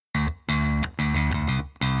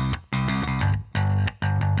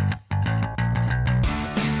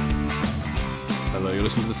You're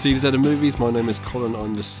listening to the CZ of Movies. My name is Colin.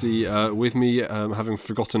 I'm the C. With me, having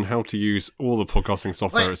forgotten how to use all the podcasting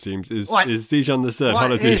software, it seems, is Zijan the Z.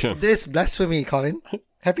 Hello, Zijan. What is this blasphemy, Colin?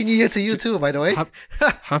 Happy New Year to you too, by the way.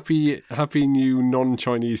 Happy new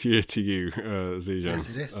non-Chinese year to you, Zijan. Yes,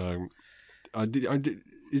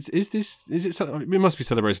 it is. It must be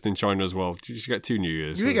celebrated in China as well. You get 2 New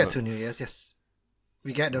Years. You get 2 New Years, yes.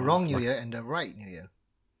 We get the wrong New Year and the right New Year.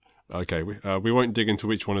 Okay, we won't dig into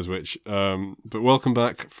which one is which. But welcome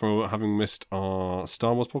back for having missed our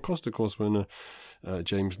Star Wars podcast, of course, when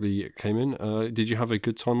James Lee came in. Did you have a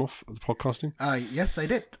good time off the podcasting? Yes, I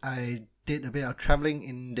did. I did a bit of travelling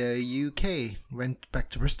in the UK. Went back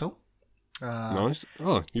to Bristol. Nice.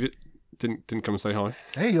 Oh, you didn't come and say hi?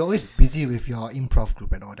 Hey, you're always busy with your improv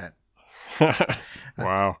group and all that.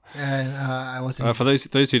 Wow. And I was for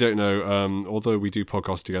those who don't know, although we do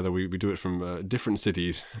podcasts together, we do it from different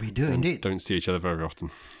cities. We do indeed. Don't see each other very often.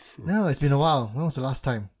 No, it's been a while. When was the last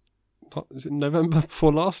time? Is it November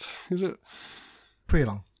before last? Is it? Pretty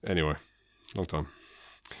long. Anyway, long time.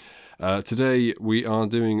 Today we are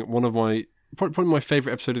doing one of my probably my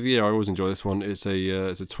favourite episode of the year. I always enjoy this one. It's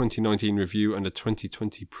a 2019 review and a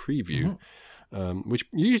 2020 preview. Mm-hmm. Which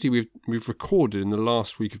usually we've recorded in the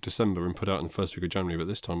last week of December and put out in the first week of January, but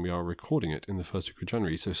this time we are recording it in the first week of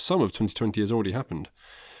January. So some of 2020 has already happened.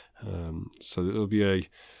 So there'll be a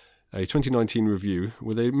 2019 review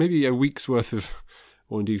with maybe a week's worth of,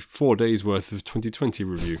 or indeed 4 days worth of 2020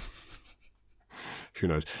 review. Who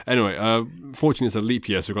knows? Anyway, fortunately it's a leap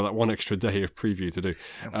year, so we've got that one extra day of preview to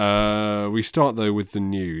do. We start, though, with the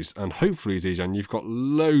news. And hopefully, Zijan, you've got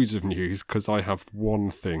loads of news, because I have one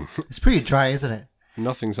thing. It's pretty dry, isn't it?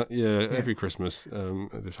 Nothing's... Yeah, every Christmas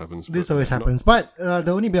this happens. This always happens. But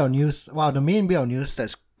the only bit of news... Well, the main bit of news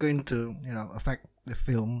that's going to, affect the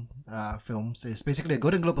films is basically the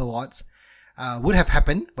Golden Globe Awards. Would have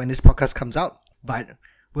happened when this podcast comes out, but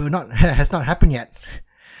has not happened yet.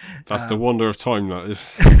 That's the wonder of time, that is.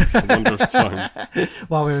 The wonder of time.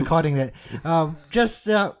 While we're recording that.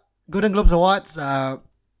 Golden Globes Awards,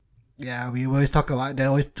 we always talk about, there are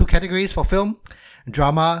always 2 categories for film,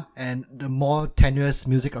 drama, and the more tenuous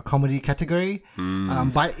music or comedy category.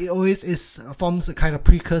 But it always forms a kind of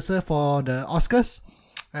precursor for the Oscars,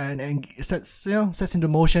 and sets into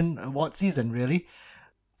motion award season, really.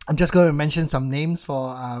 I'm just going to mention some names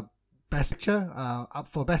for Best Picture. Up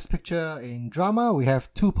for Best Picture in drama, we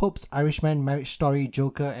have Two Popes, Irishman, Marriage Story,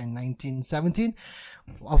 Joker, and 1917.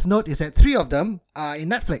 Of note is that 3 of them are in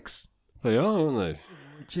Netflix. They are, aren't they?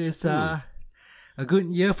 Which is a good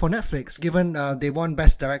year for Netflix, given they won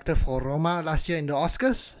Best Director for Roma last year in the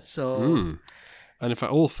Oscars. So, and in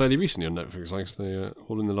fact, all fairly recently on Netflix. I guess they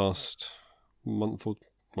all in the last month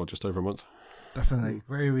or just over a month. Definitely,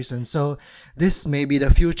 very recent. So this may be the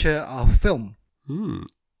future of film.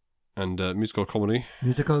 And musical comedy.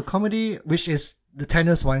 Musical comedy, which is the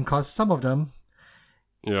tenuous one, because some of them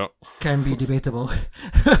can be debatable.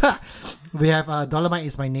 We have Dolomite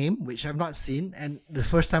Is My Name, which I've not seen, and the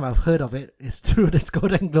first time I've heard of it is through the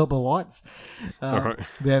Golden Globe Awards. Right.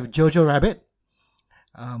 We have Jojo Rabbit,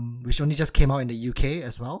 which only just came out in the UK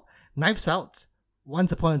as well. Knives Out,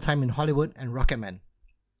 Once Upon a Time in Hollywood, and Rocketman.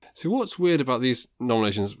 So what's weird about these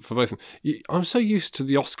nominations for both of them? I'm so used to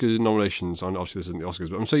the Oscars nominations. I know obviously this isn't the Oscars,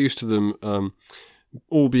 but I'm so used to them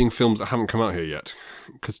all being films that haven't come out here yet.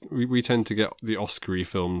 Because we tend to get the Oscar-y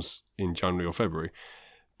films in January or February.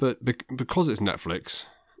 But because it's Netflix,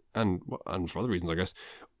 and for other reasons, I guess,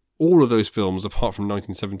 all of those films, apart from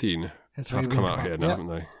 1917, have come out here now, haven't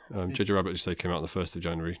they? Jojo Rabbit, as you say, came out on the 1st of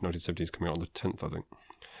January. 1917 is coming out on the 10th, I think.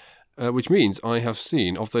 Which means I have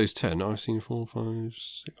seen, of those 10, I've seen 4, 5,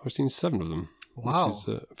 6, I've seen 7 of them. Wow. Which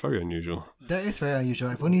is very unusual. That is very unusual.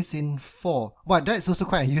 I've only seen 4. But that's also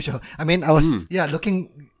quite unusual. I mean, I was,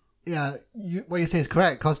 looking, what you say is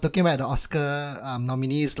correct, because looking at the Oscar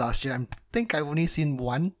nominees last year, I think I've only seen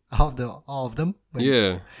 1 out of all of them.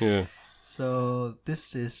 Yeah. So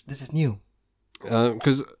this is new.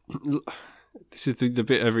 Because... this is the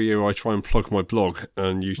bit every year I try and plug my blog,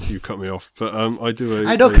 and you cut me off. But I do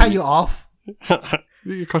I don't cut you off.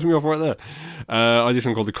 You're cutting me off right there. I do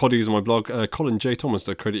something called the Coddies on my blog.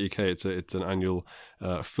 ColinJThomas.co.uk. It's an annual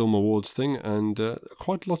film awards thing, and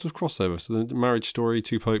quite a lot of crossover. So the Marriage Story,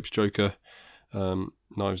 Two Popes, Joker,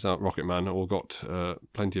 Knives Out, Rocketman all got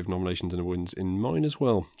plenty of nominations and wins in mine as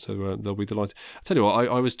well. So they'll be delighted. I tell you what,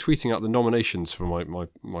 I was tweeting out the nominations for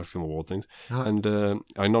my film award things, and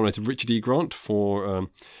I nominated Richard E. Grant for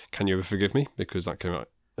Can You Ever Forgive Me, because that came out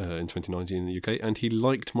in 2019 in the UK, and he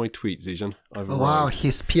liked my tweet, Zijan. Wow,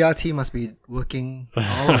 his PR team must be working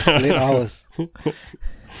hours, late hours.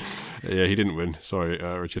 Yeah, he didn't win. Sorry,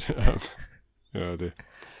 Richard. Oh dear.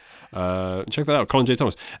 Check that out, Colin J.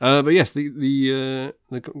 Thomas. But yes, the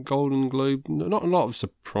Golden Globe. Not a lot of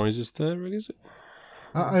surprises there, really, is it?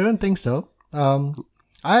 I don't think so. So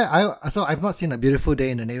I've not seen A Beautiful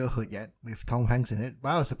Day in the Neighborhood yet with Tom Hanks in it, but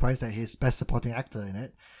I was surprised that he's Best Supporting Actor in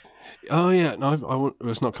it. Oh yeah, no,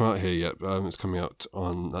 it's not come out here yet. It's coming out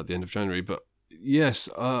at the end of January. But yes,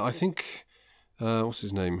 I think what's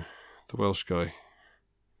his name, the Welsh guy.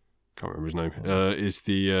 Can't remember his name. Is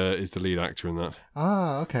the lead actor in that?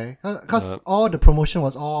 Ah, okay. Because all the promotion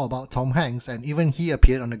was all about Tom Hanks, and even he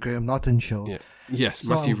appeared on the Graham Norton show. Yeah. Yes,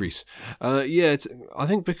 So- Matthew Rhys. I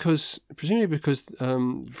think presumably because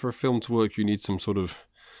for a film to work, you need some sort of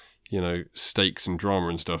stakes and drama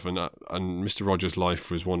and stuff, and Mr. Rogers' life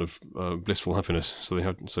was one of blissful happiness.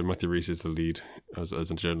 So Matthew Rhys is the lead as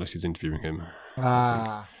a journalist who's interviewing him.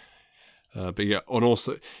 Ah, But yeah, and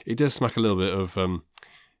also it does smack a little bit of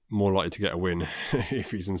more likely to get a win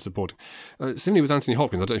if he's in supporting. Similarly with Anthony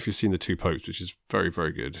Hopkins, I don't know if you've seen The Two Popes, which is very,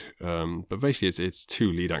 very good. But basically it's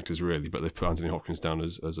two lead actors really, but they've put Anthony Hopkins down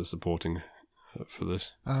as a supporting for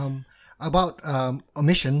this. about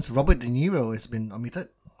omissions, Robert De Niro has been omitted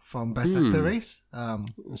from Best Actor race.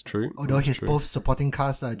 That's true. Although That's his true. both supporting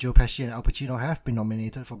cast, Joe Pesci and Al Pacino, have been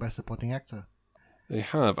nominated for Best Supporting Actor. They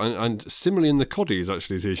have, and similarly in the Coddies,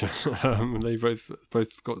 actually, Zisha. They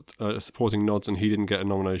both got supporting nods, and he didn't get a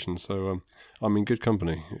nomination. So I'm in good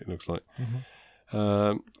company, it looks like.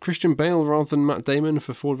 Mm-hmm. Christian Bale rather than Matt Damon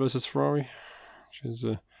for Ford versus Ferrari, which is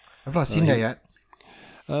I've not seen that yet.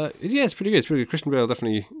 yeah, it's pretty good. It's pretty good. Christian Bale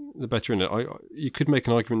definitely the better in it. You could make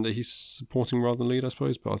an argument that he's supporting rather than lead, I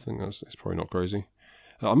suppose, but I think it's probably not crazy.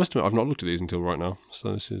 I must admit, I've not looked at these until right now,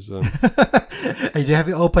 so this is... Hey, do you have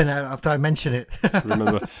it open after I mention it?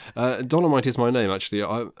 remember, Dolomite is my name, actually.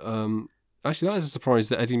 Actually, that is a surprise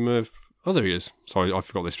that Eddie Murphy... Oh, there he is. Sorry, I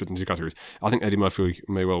forgot they split into two categories. I think Eddie Murphy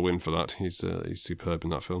may well win for that. He's superb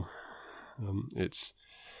in that film. It's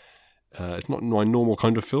not my normal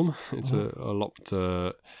kind of film. It's a lot...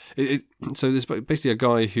 so there's basically a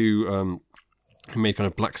guy who made kind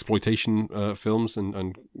of blaxploitation films,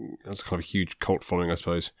 and that's kind of a huge cult following, I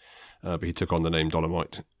suppose. But he took on the name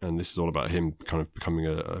Dolomite, and this is all about him kind of becoming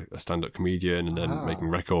a stand-up comedian, and then making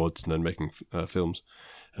records, and then making films.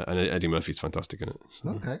 And Eddie Murphy's fantastic in it.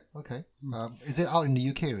 So. Okay. Is it out in the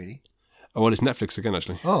UK already? Oh, well, it's Netflix again,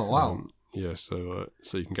 actually. Oh, wow. Yeah, so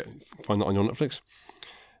you can find that on your Netflix.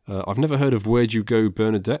 I've never heard of Where'd You Go,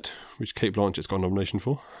 Bernadette, which Cate Blanchett's got a nomination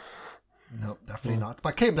for. No, definitely not.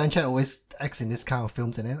 But Cate Blanchett always acts in this kind of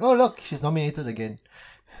films, and then, oh look, she's nominated again.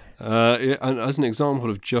 Yeah, and as an example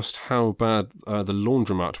of just how bad The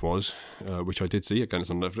Laundromat was, which I did see, again it's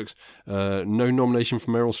on Netflix, no nomination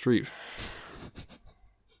for Meryl Streep.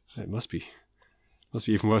 It must be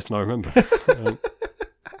even worse than I remember.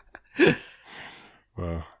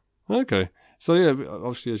 Wow. Okay. So yeah,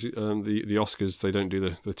 obviously, as the Oscars, they don't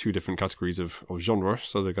do the two different categories of genre,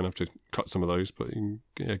 so they're going to have to cut some of those. But you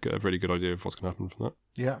can get a really good idea of what's going to happen from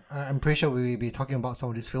that. Yeah, I'm pretty sure we will be talking about some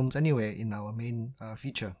of these films anyway in our main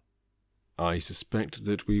feature. I suspect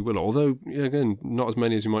that we will, although again, not as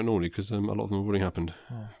many as you might normally, because a lot of them have already happened.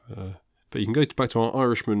 But you can go back to our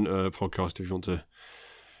Irishman podcast if you want to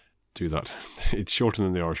do that. It's shorter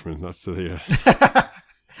than the Irishman. That's the.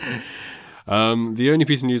 The only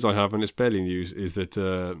piece of news I have, and it's barely news, is that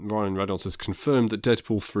Ryan Reynolds has confirmed that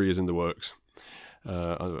Deadpool 3 is in the works.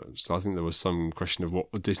 So I think there was some question of what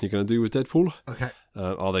Disney going to do with Deadpool. Okay.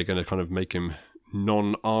 Are they going to kind of make him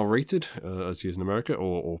non-R-rated, as he is in America,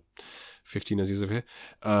 or 15 as he is over here?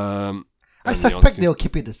 I suspect they'll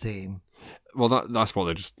keep it the same. Well, that's what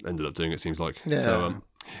they just ended up doing, it seems like. Yeah. So,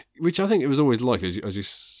 which I think it was always like, as you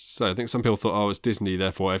say. I think some people thought, it's Disney,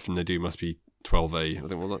 therefore everything they do must be 12A. I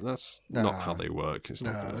think, well, that's not how they work. It's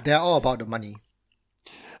not. They're all about the money.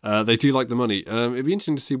 They do like the money. It'd be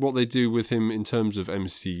interesting to see what they do with him in terms of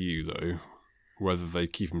MCU, though. Whether they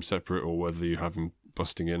keep him separate or whether you have him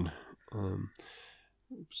busting in.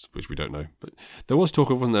 Which we don't know. But there was talk,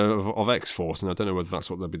 wasn't there, of X-Force, and I don't know whether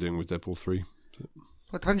that's what they'll be doing with Deadpool 3.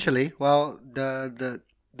 Potentially. Well, there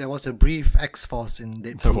was a brief X-Force in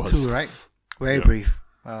Deadpool 2, right? Very brief.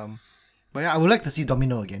 But yeah, I would like to see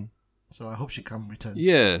Domino again. So I hope she returns.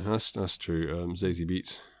 Yeah, that's true. Zazie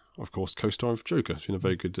Beetz, of course, co-star of Joker. It's been a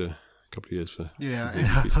very good couple of years for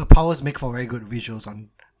her powers make for very good visuals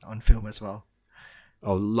on film as well.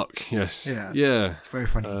 Oh, luck, yes. Yeah. It's very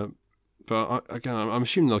funny. But I'm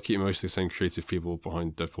assuming they'll keep most of the same creative people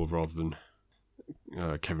behind Deadpool rather than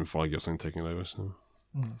Kevin Feige or something taking over. So,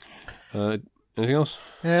 anything else?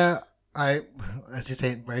 Yeah, as you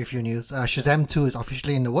said, very few news. Shazam 2 is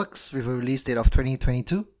officially in the works with a release date of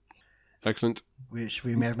 2022. Excellent. Which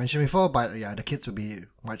we may have mentioned before, but yeah, the kids will be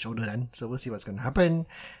much older then, so we'll see what's going to happen.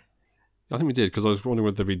 I think we did, because I was wondering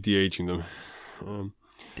whether they'd be de-aging them.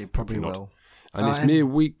 They probably not. will. And it's mere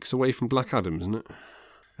weeks away from Black Adam, isn't it?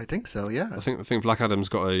 I think so, yeah. I think Black Adam's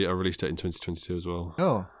got a release date in 2022 as well.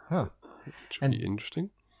 Oh, huh. Should be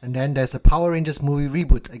interesting. And then there's a Power Rangers movie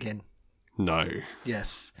reboot again. No.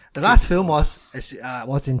 Yes. The last film was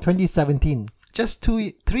in 2017, just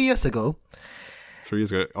 3 years ago. 3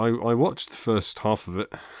 years ago. I watched the first half of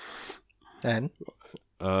it. And?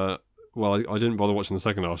 Well, I didn't bother watching the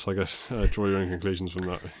second half, so I guess draw your own conclusions from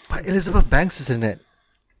that. But Elizabeth Banks is in it.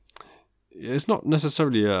 It's not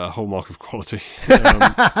necessarily a hallmark of quality.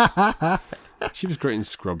 She was great in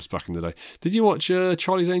Scrubs back in the day. Did you watch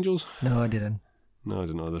Charlie's Angels? No, I didn't. No, I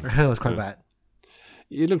didn't either. I heard it was quite bad.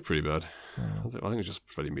 It looked pretty bad. I think it was just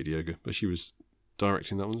fairly mediocre. But she was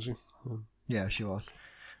directing that one, wasn't she? Yeah, she was.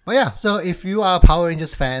 But yeah, so if you are a Power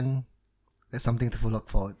Rangers fan, there's something to look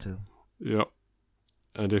forward to. Yeah.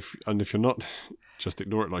 And if you're not, just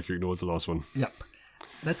ignore it like you ignored the last one. Yep.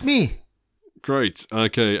 That's me. Great.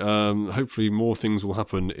 Okay. Hopefully more things will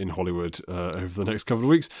happen in Hollywood over the next couple of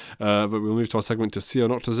weeks. But we'll move to our segment to See or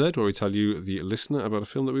Not to Z, where we tell you, the listener, about a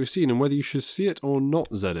film that we've seen and whether you should see it or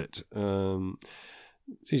not Z it.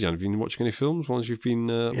 Zijan, have you been watching any films once you've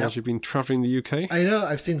been travelling the UK? I know.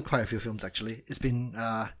 I've seen quite a few films, actually. It's been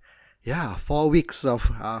 4 weeks of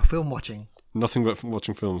film watching. Nothing but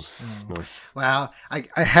watching films. Nice. Well, I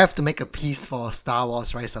have to make a piece for Star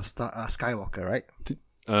Wars Rise of Skywalker, right?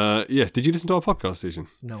 Yeah. Did you listen to our podcast, Zijan?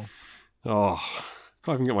 No. Oh,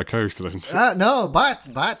 can't even get my co-host to listen to it. No, but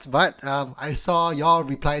I saw your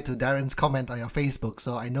reply to Darren's comment on your Facebook,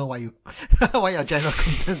 so I know why your general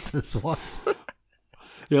consensus was.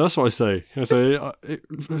 Yeah, that's what I say. I say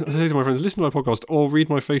to my friends, listen to my podcast or read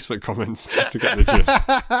my Facebook comments just to get the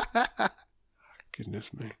gist.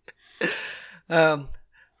 Goodness me.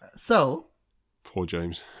 So. Poor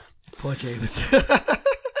James.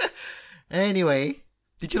 Anyway,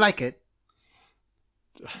 did you like it?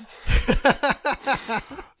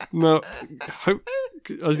 No.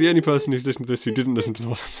 As the only person who's listened to this who didn't listen to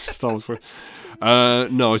the Star Wars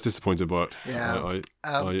no, I was disappointed by it. Yeah.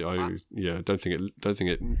 I don't think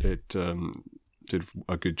it did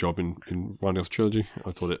a good job in rounding off the trilogy.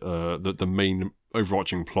 I thought that the main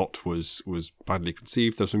overarching plot was badly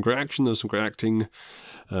conceived. There was some great action, there was some great acting.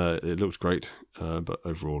 It looked great, but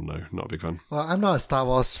overall, no, not a big fan. Well, I'm not a Star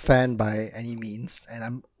Wars fan by any means, and I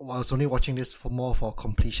was only watching this for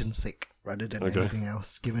completion's sake rather than anything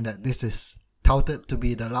else, given that this is touted to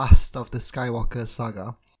be the last of the Skywalker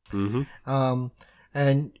saga. Mm-hmm.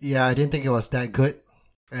 And yeah, I didn't think it was that good,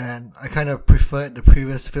 and I kind of preferred the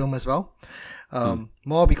previous film as well.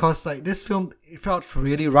 More because this film, it felt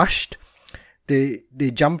really rushed. They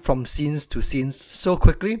jumped from scenes to scenes so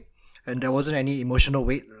quickly, and there wasn't any emotional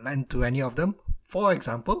weight lent to any of them. For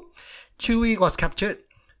example, Chewie was captured,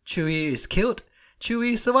 Chewie is killed,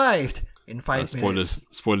 Chewie survived in 5 minutes.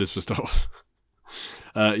 Spoilers for Star Wars.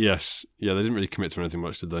 Yes. Yeah, they didn't really commit to anything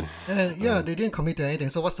much, did they? They didn't commit to anything.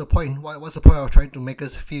 So what's the point? What's the point of trying to make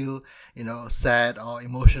us feel, sad or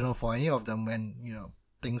emotional for any of them when,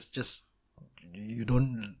 things just, you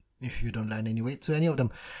don't lend any weight to any of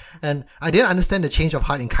them. And I didn't understand the change of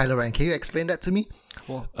heart in Kylo Ren. Can you explain that to me?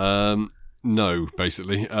 Well, no,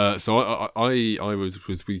 basically. So I was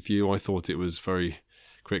with you. I thought it was very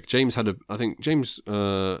quick. James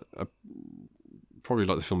probably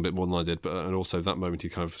liked the film a bit more than I did, and also that moment he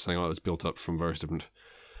kind of saying, it was built up from various different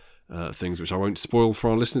things, which I won't spoil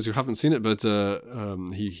for our listeners who haven't seen it, but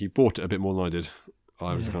he bought it a bit more than I did.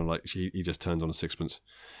 I was kind of like, he just turned on a sixpence.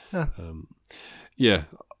 Yeah.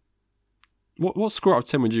 What score out of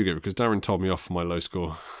 10 would you give? Because Darren told me off for my low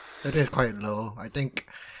score. It is quite low. I think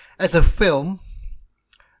as a film,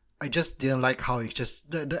 I just didn't like how it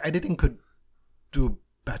just, the editing could do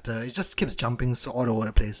better. It just keeps jumping all over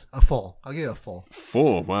the place. A 4. I'll give it a 4.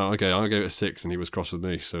 4? Wow, okay. I gave it a 6 and he was cross with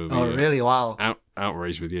me. So really? Wow.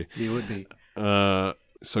 Outraged with you. He would be.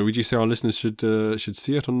 So would you say our listeners should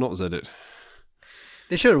see it or not Z it?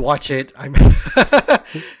 They should watch it. I mean,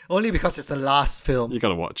 only because it's the last film. You got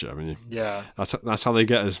to watch it, haven't you? Yeah. That's how they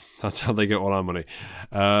get us. That's how they get all our money.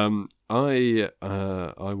 I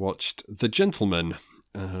watched The Gentlemen,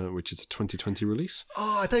 which is a 2020 release.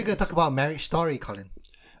 Oh, I thought you were going to talk about Marriage Story, Colin.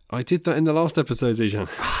 I did that in the last episode, Zijan.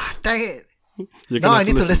 Dang it. No, I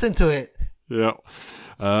need to listen to it. Yeah.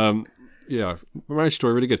 Yeah, Marriage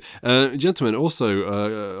Story, really good. Gentlemen,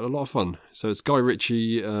 also a lot of fun. So it's Guy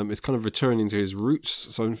Ritchie. It's kind of returning to his roots.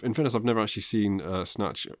 So in fairness, I've never actually seen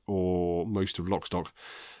Snatch or most of Lock, Stock,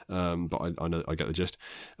 but I know, I get the gist.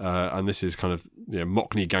 And this is kind of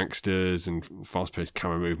Mockney gangsters and fast-paced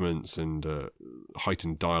camera movements and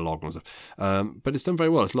heightened dialogue and stuff. But it's done very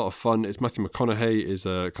well. It's a lot of fun. It's Matthew McConaughey is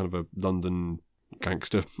a kind of a London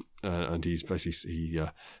gangster, and he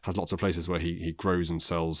has lots of places where he grows and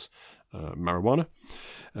sells marijuana.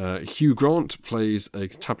 Hugh Grant plays a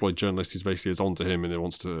tabloid journalist who's basically is onto him and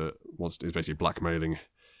is basically blackmailing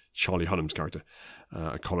Charlie Hunnam's character.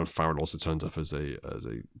 Colin Farrell also turns up as a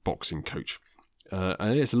boxing coach.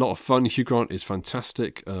 And it's a lot of fun. Hugh Grant is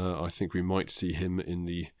fantastic. I think we might see him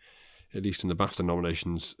at least in the BAFTA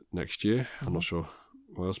nominations next year. I'm not sure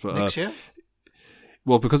what else, but Next year?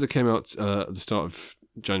 Well, because it came out at the start of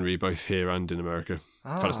January, both here and in America.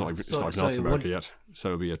 In fact, it's not even out in America yet, so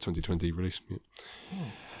it'll be a 2020 release.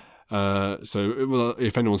 Yeah. So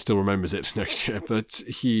if anyone still remembers it next year, but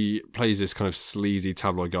he plays this kind of sleazy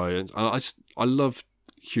tabloid guy, and I love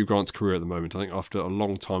Hugh Grant's career at the moment. I think after a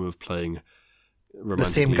long time of playing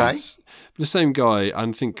romantic the same guy,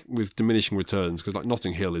 and I think with diminishing returns, because like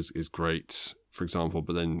Notting Hill is great, for example,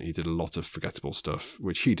 but then he did a lot of forgettable stuff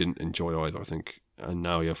which he didn't enjoy either, I think. And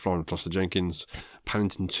now you have Florence Foster Jenkins,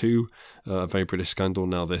 Paddington 2, a very British scandal.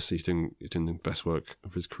 Now he's doing the best work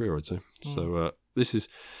of his career, I'd say. So this is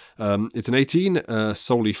it's an 18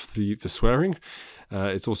 solely for the swearing.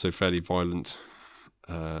 It's also fairly violent,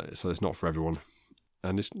 so it's not for everyone,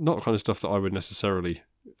 and it's not the kind of stuff that I would necessarily,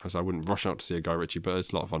 as I wouldn't rush out to see a Guy Ritchie, but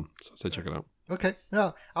it's a lot of fun, so check it out. Okay,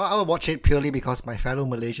 no, I'll watch it purely because my fellow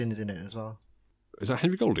Malaysian is in it as well. Is that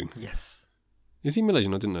Henry Golding? Yes. Is he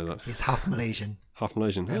Malaysian? I didn't know that. He's half Malaysian. Half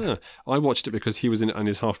Malaysian. Yeah. I watched it because he was in it and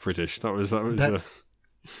he's half British. That was.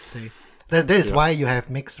 See, that is why you have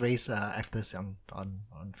mixed race actors on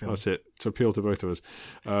film. That's it, to appeal to both of us.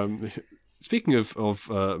 Speaking of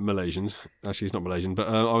Malaysians, actually he's not Malaysian, but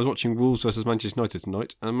I was watching Wolves versus Manchester United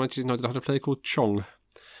tonight, and Manchester United had a player called Chong,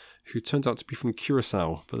 who turns out to be from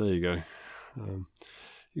Curacao. But there you go.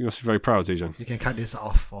 You must be very proud, Zijan. You can cut this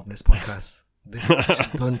off of this podcast.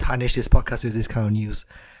 Don't tarnish this podcast with this kind of news.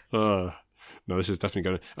 No, this is definitely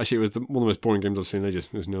going to... Actually, it was one of the most boring games I've seen in ages.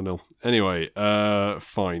 It was 0-0. Anyway,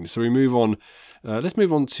 fine. So we move on. Let's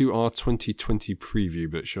move on to our 2020 preview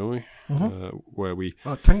bit, shall we? Mm-hmm. Where we...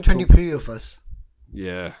 2020 preview first.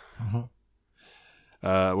 Yeah. Mm-hmm.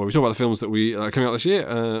 Where we talk about the films that we coming out this year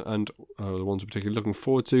and the ones we're particularly looking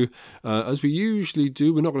forward to. As we usually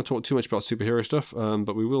do, we're not going to talk too much about superhero stuff,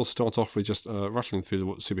 but we will start off with just rattling through the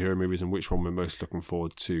superhero movies and which one we're most looking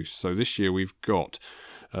forward to. So this year we've got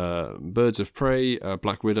Birds of Prey,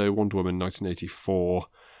 Black Widow, Wonder Woman 1984,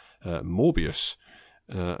 Morbius,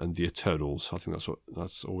 and The Eternals. I think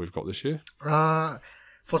that's all we've got this year.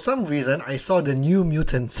 For some reason, I saw the New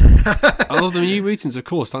Mutants. The New Mutants, of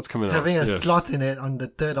course, that's coming out. Having a slot in it on the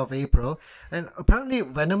 3rd of April. And apparently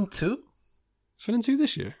Venom 2? Venom 2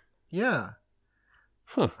 this year? Yeah.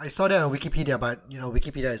 Huh. I saw that on Wikipedia, but,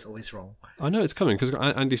 Wikipedia is always wrong. I know it's coming, because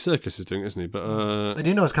Andy Serkis is doing it, isn't he? But I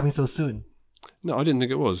didn't know it's coming so soon. No, I didn't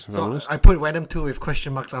think it was. So I put Venom 2 with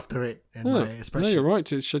question marks after it in my spreadsheet. No, you're right.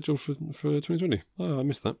 It's scheduled for 2020. Oh, I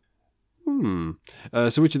missed that.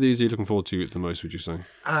 So which of these are you looking forward to the most, would you say?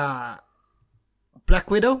 Black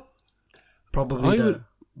Widow? Probably most.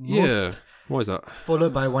 Yeah. Why is that?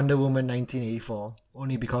 Followed by Wonder Woman 1984.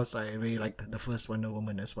 Only because I really liked the first Wonder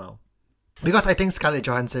Woman as well. Because I think Scarlett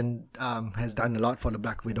Johansson has done a lot for the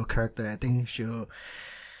Black Widow character. I think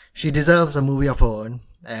she deserves a movie of her own.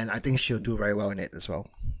 And I think she'll do very well in it as well.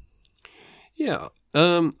 Yeah.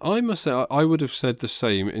 I must say, I would have said the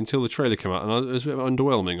same until the trailer came out, and it was a bit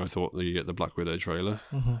underwhelming. I thought the Black Widow trailer,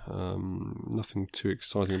 nothing too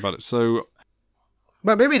exciting about it. So,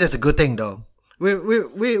 but maybe that's a good thing, though.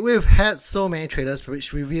 We've had so many trailers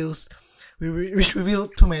which reveal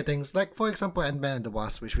too many things. Like, for example, Ant-Man and the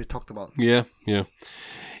Wasp, which we talked about. Yeah. I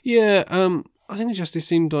think it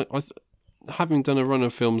seemed like having done a run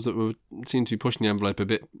of films that seemed to be pushing the envelope a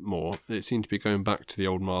bit more, it seemed to be going back to the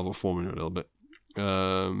old Marvel formula a little bit.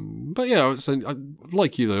 But yeah, so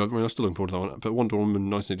like you though, I mean, I'm still looking forward to that one. But Wonder Woman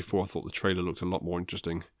 1984, I thought the trailer looked a lot more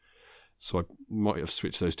interesting, so I might have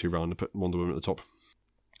switched those two around and put Wonder Woman at the top.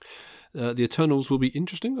 The Eternals will be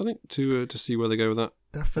interesting, I think, to see where they go with that.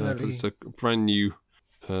 Definitely, it's a brand new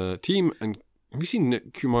team. And have you seen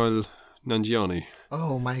Kumail Nanjiani?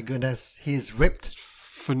 Oh my goodness, he's ripped.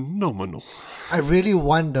 Phenomenal. I really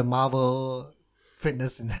want the Marvel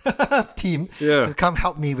fitness team to come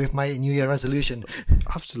help me with my New Year resolution.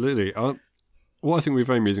 Absolutely. What I think would be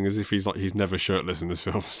very amusing is if he's never shirtless in this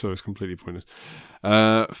film, so it's completely pointless.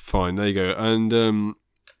 Fine, there you go. And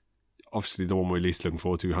obviously the one we're least looking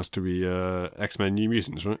forward to has to be X-Men New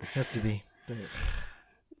Mutants, right? Has to be.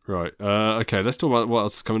 Right. Okay, let's talk about what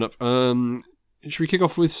else is coming up. Should we kick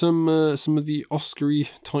off with some of the Oscar-y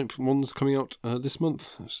type ones coming out this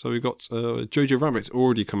month? So we've got Jojo Rabbit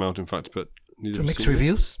already come out, in fact, but neither Mixed seen it.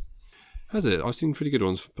 reviews. Has it? I've seen pretty good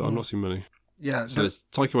ones, but I've not seen many. Yeah. So it's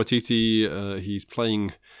Taika Waititi. He's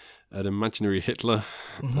playing an imaginary Hitler.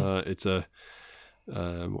 It's a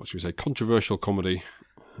what should we say, controversial comedy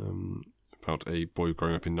about a boy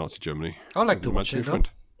growing up in Nazi Germany. I'd like to watch it, though.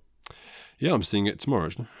 Yeah, I'm seeing it tomorrow,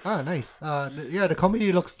 actually. Ah, nice. The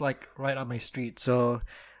comedy looks like right up my street. So,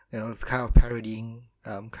 it's kind of parodying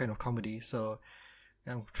kind of comedy. So,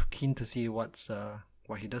 I'm keen to see what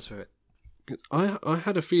he does with it. I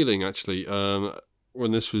had a feeling, actually,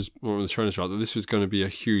 when the trailers were out, that this was going to be a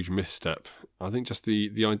huge misstep. I think just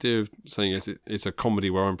the idea of saying it's a comedy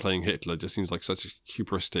where I'm playing Hitler just seems like such a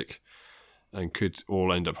hubristic and could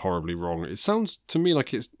all end up horribly wrong. It sounds to me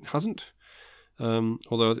like it hasn't.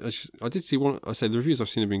 Although I did see one. I say the reviews I've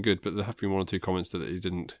seen have been good, but there have been one or two comments that it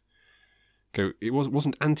didn't go. It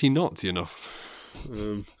wasn't anti-Nazi enough,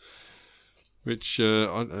 which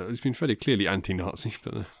it's been fairly clearly anti-Nazi.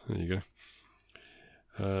 But there you go.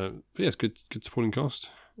 But yeah, it's good supporting cast,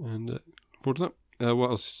 and look forward to that. What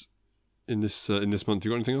else in this month?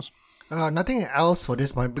 You got anything else? Nothing else for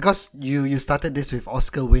this month, because you started this with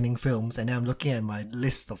Oscar-winning films, and then I'm looking at my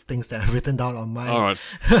list of things that I've written down on my. All right.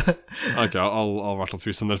 Okay, I'll rattle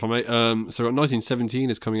through some then if I may. So 1917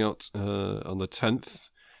 is coming out on the 10th.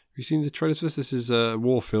 Have you seen the trailers for this? This is a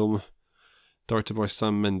war film directed by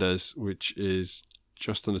Sam Mendes, which is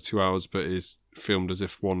just under 2 hours, but is filmed as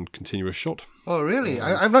if one continuous shot. Oh, really?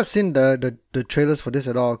 I've not seen the trailers for this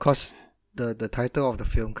at all, because the title of the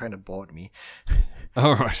film kind of bored me.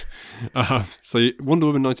 All right. So Wonder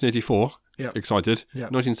Woman 1984, excited.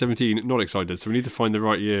 Yep. 1917, not excited. So we need to find the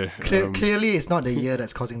right year. Clearly, it's not the year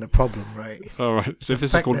that's causing the problem, right? All right. So if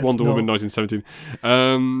this is called Wonder Woman 1917,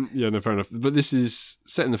 yeah, no, fair enough. But this is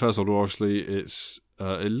set in the First World War. Obviously,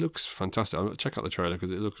 it looks fantastic. Check out the trailer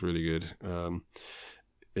because it looks really good.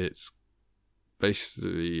 It's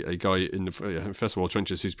basically a guy in the First World War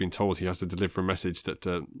trenches who's been told he has to deliver a message that.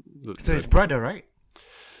 So his brother, right?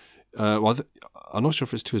 Well, I'm not sure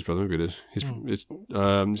if it's to his brother. Maybe it is. It's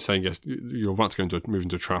saying yes, you're about to move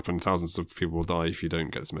into a trap, and thousands of people will die if you don't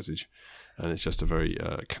get this message. And it's just a very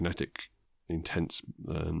kinetic, intense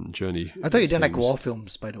journey. I thought you didn't like war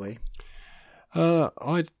films, by the way.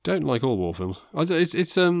 I don't like all war films.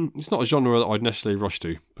 It's not a genre that I'd necessarily rush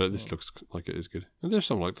to, but this looks like it is good. And there's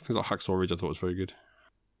some like things like Hacksaw Ridge I thought was very good.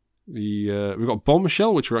 We've got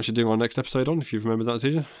Bombshell, which we're actually doing our next episode on, if you've remembered that,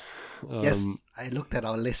 teacher. Yes, I looked at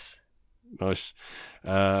our list. Nice.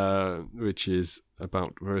 Which is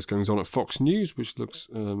about various goings on at Fox News, which looks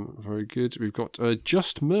very good. We've got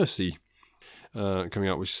Just Mercy coming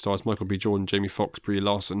out, which stars Michael B. Jordan, Jamie Foxx, Brie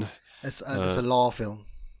Larson. It's a law film.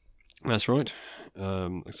 That's right.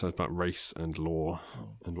 It's about race and law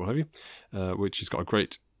and what have you, which has got a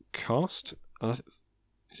great cast. Is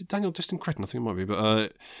it Daniel Diston Cretton? I think it might be,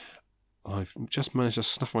 but I've just managed to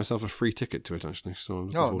snuff myself a free ticket to it, actually. So I'm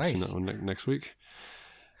looking forward to seeing that one next week.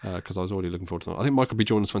 Because I was already looking forward to that. I think Michael B.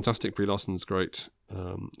 Jordan's fantastic. Brie Larson's great.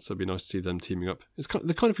 So it'd be nice to see them teaming up. It's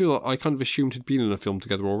the kind of people that I kind of assumed had been in a film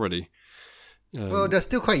together already. Well, they're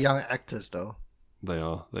still quite young actors, though. They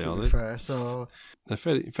are. Fair, so they're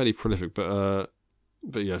fairly prolific, but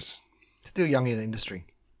yes, still young in the industry.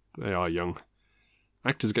 They are young.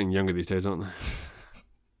 Actors are getting younger these days, aren't they?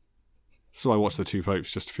 So I watched The Two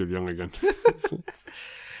Popes just to feel young again.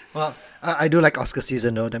 Well, I do like Oscar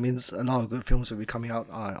season though. That means a lot of good films will be coming out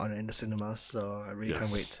in the cinemas, so I really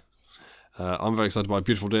can't wait. I'm very excited by A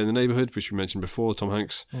Beautiful Day in the Neighborhood, which we mentioned before, Tom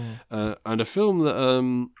Hanks, and a film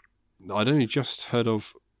that I'd only just heard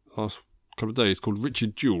of last couple of days called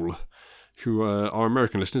Richard Jewell, who our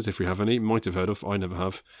American listeners, if we have any, might have heard of. I never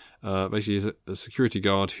have. Basically, he's a security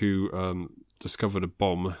guard who discovered a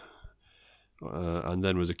bomb and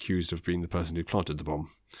then was accused of being the person who planted the bomb.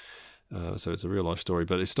 So it's a real life story,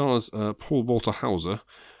 but it stars Paul Walter Hauser,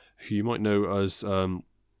 who you might know as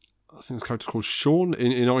I think his character's called Sean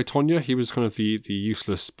in I, Tonya. He was kind of the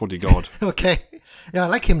useless bodyguard. Okay, yeah, I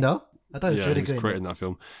like him though. I thought he was really good. He was great in that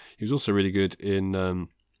film. He was also really good in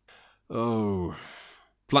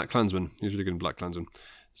Black Klansman. He was really good in Black Klansman.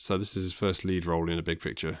 So this is his first lead role in a big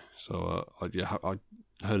picture. So I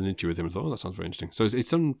heard an interview with him and thought, that sounds very interesting. So it's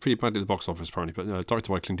done pretty badly at the box office apparently, but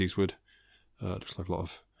directed by Clint Eastwood. Looks like a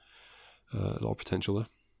lot of potential there.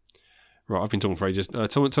 Right, I've been talking for ages.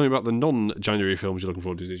 Tell me about the non-January films you're looking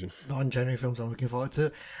forward to, Dejan. Non-January films I'm looking forward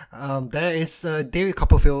to. There is a David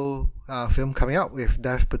Copperfield film coming out with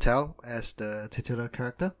Dev Patel as the titular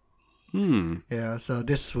character. Yeah, so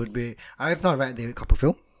this would be... I've not read David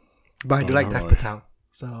Copperfield, but I do like Dev Patel.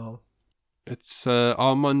 So it's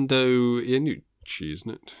Armando Iannucci,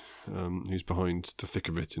 isn't it? Who's behind The Thick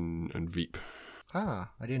of It and Veep. I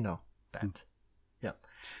didn't know that. Yep.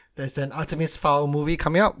 there's an Artemis Fowl movie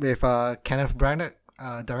coming out with Kenneth Branagh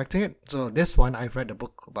directing it. So this one I've read the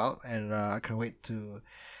book about, and I can't wait to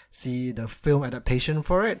see the film adaptation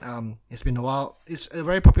for it. It's been a while. It's a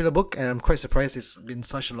very popular book, and I'm quite surprised it's been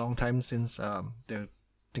such a long time since they're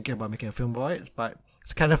thinking about making a film for it. But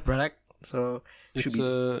it's Kenneth Branagh, so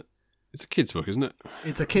It's a kid's book, isn't it?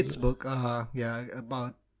 it's a kid's book.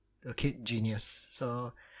 About a kid genius.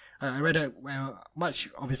 So I read it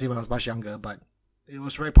obviously when I was much younger, but it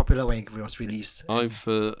was very popular when it was released.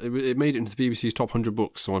 It made it into the BBC's top 100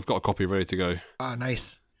 books, so I've got a copy ready to go. Ah,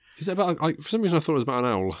 nice. Is it about? For some reason, I thought it was about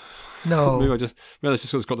an owl. No, maybe it's just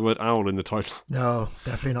because it's got the word owl in the title. no,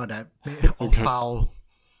 definitely not that. Or Okay. foul.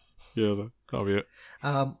 Yeah, that'll be it.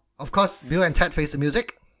 Of course, Bill and Ted Face the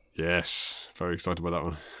Music. Yes, very excited about that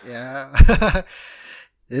one. Yeah.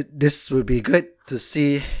 This would be good to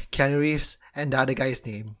see Keanu Reeves and the other guy's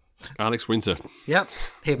name. Alex Winter. Yep,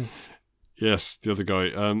 him. Yes, the other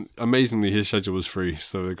guy. Amazingly, his schedule was free,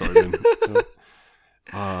 so they got him in.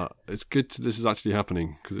 It's good this is actually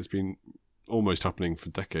happening because it's been almost happening for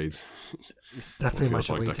decades. It's definitely Feels much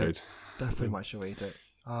like awaited. decades. Definitely much awaited.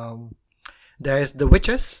 There's The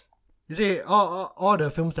Witches. You see, all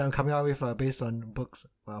the films that I'm coming out with are based on books,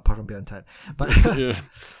 well, apart from Bill and Ted. But Yeah,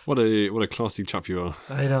 what a classy chap you are.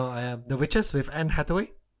 I know I am. The Witches with Anne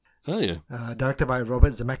Hathaway, Oh yeah, directed by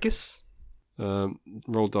Robert Zemeckis.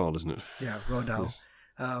 Roald Dahl, isn't it? Yeah, Roald Dahl.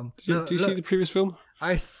 Yes. Do you see the previous film?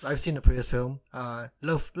 I've seen the previous film.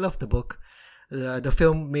 Love the book. The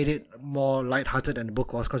film made it more lighthearted than the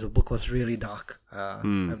book was because the book was really dark. I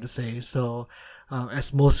have to say. So,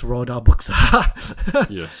 as most Roald Dahl books are.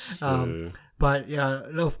 Yes. But yeah,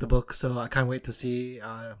 love the book. So I can't wait to see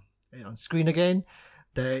it on screen again.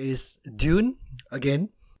 There is Dune again,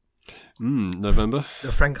 November.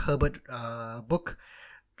 the Frank Herbert book.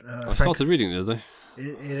 I started reading it the other day.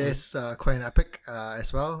 It is quite an epic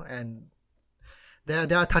as well, and there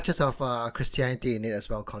are touches of Christianity in it as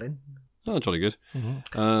well, Colin. Oh, jolly good.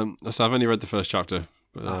 So I've only read the first chapter,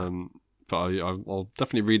 but I'll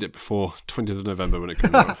definitely read it before 20th of November when it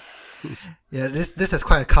comes out. Yeah, this has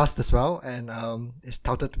quite a cast as well, and it's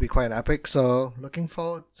touted to be quite an epic. So looking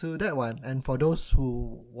forward to that one. And for those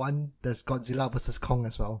who want, there's Godzilla vs Kong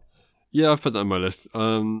as well. Yeah, I've put that on my list.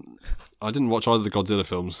 I didn't watch either of the Godzilla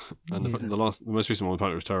films, and the most recent one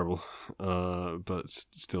apparently was terrible, but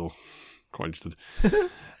still quite interested.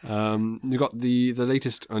 You got the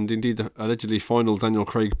latest and indeed the allegedly final Daniel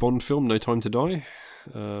Craig Bond film, No Time to Die,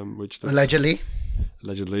 which Allegedly.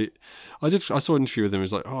 I saw an interview with him.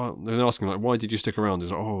 It's like, they're asking like, why did you stick around?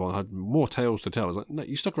 He's like, I had more tales to tell. I was like, no,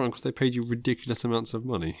 you stuck around because they paid you ridiculous amounts of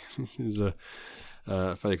money. It's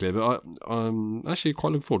fairly clear, but I'm actually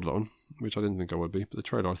quite looking forward to that one, which I didn't think I would be. But the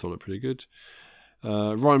trailer I thought looked pretty good.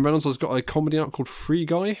 Ryan Reynolds has got a comedy out called Free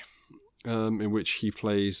Guy, in which he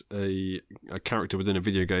plays a character within a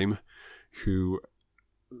video game who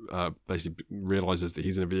basically realizes that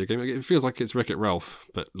he's in a video game. It feels like it's Wreck-It Ralph,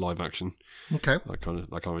 but live action. Okay. That kind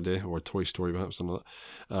of idea, or a Toy Story perhaps, something like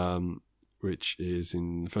that. Which is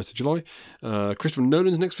in the 1st of July. Christopher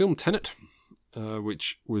Nolan's next film, Tenet,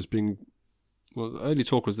 which was being... Well, the early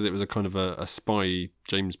talk was that it was a kind of a spy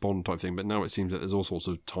James Bond type thing, but now it seems that there's all sorts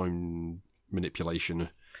of time manipulation. Have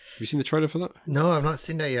you seen the trailer for that? No, I've not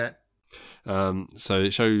seen that yet. So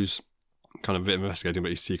it shows kind of a bit of investigating,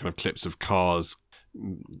 but you see kind of clips of cars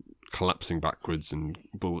collapsing backwards and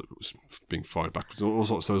bullets being fired backwards, all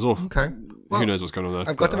sorts. So there's all... Okay. Well, who knows what's going on there?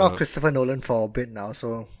 I've gotten off Christopher Nolan for a bit now,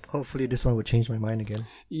 so hopefully this one will change my mind again.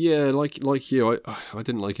 Yeah, like you, I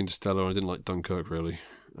didn't like Interstellar. I didn't like Dunkirk really.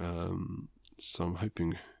 So I'm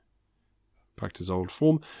hoping back to his old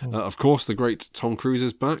form. Of course, the great Tom Cruise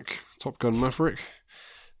is back. Top Gun Maverick.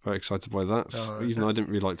 Very excited by that. Even though I didn't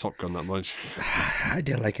really like Top Gun that much. I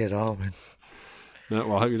didn't like it at all, man. No,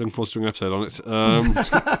 well, I hope you're looking forward to doing an episode on it.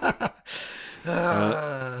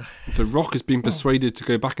 The Rock has been persuaded to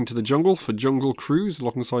go back into the jungle for Jungle Cruise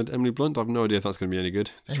alongside Emily Blunt. I have no idea if that's going to be any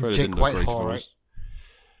good. The trailer Jake didn't look great, Whitehall, right?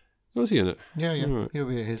 Was he in it? Yeah. Right. He'll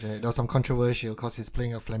be his. There was some controversial because he's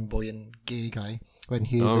playing a flamboyant gay guy when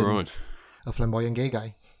he's right. a flamboyant gay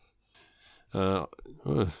guy. Fair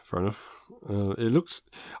enough. It looks...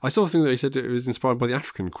 I saw a thing that he said it was inspired by the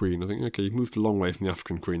African Queen. I think, okay, you've moved a long way from the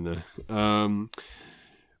African Queen there.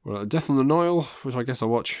 Well, Death on the Nile, which I guess I'll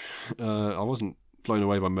watch. I wasn't blown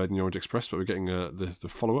away by Murder in the Orient Express, but we're getting the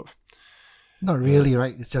follow-up. Not really,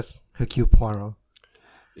 right? It's just Hercule Poirot.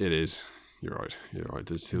 It is. You're right.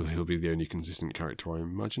 He'll be the only consistent character, I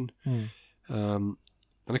imagine. And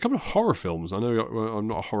a couple of horror films. I know I'm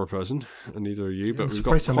not a horror person, and neither are you, but we've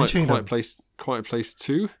got Quiet Place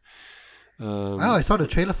 2. I saw the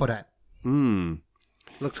trailer for that.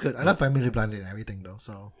 looks good. I love Emily Blunt and everything though.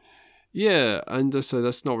 So Yeah, and so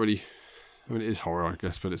that's not really. I mean, it is horror, I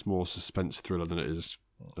guess, but it's more suspense thriller than it is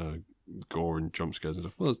gore and jump scares and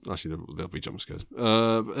stuff. Well, actually, there'll be jump scares.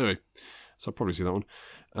 But anyway, so I'll probably see that one.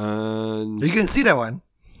 And you can see that one.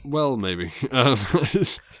 well, maybe.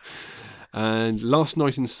 And Last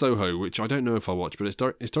Night in Soho, which I don't know if I'll watch, but it's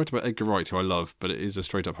directed by Edgar Wright, who I love, but it is a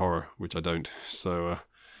straight up horror, which I don't. So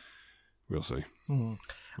we'll see. We'll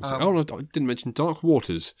see. Oh, no, I didn't mention Dark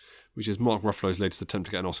Waters, which is Mark Ruffalo's latest attempt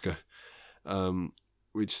to get an Oscar,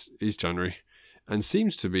 which is January, and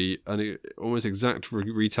seems to be an almost exact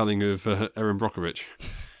retelling of Erin Brockovich,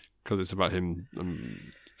 because it's about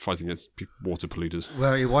him fighting against water polluters.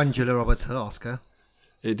 Well, he won Julia Roberts her Oscar.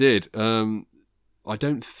 It did. I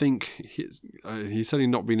don't think he's certainly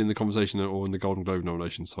not been in the conversation or in the Golden Globe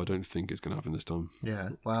nomination, so I don't think it's going to happen this time. Yeah,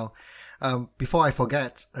 well, before I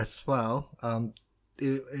forget as well,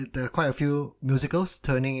 there are quite a few musicals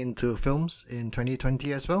turning into films in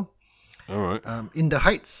 2020 as well. All right. In the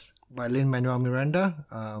Heights by Lin-Manuel Miranda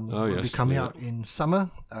will be coming out in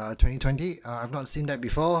summer 2020. I've not seen that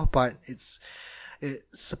before, but it's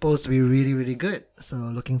supposed to be really, really good. So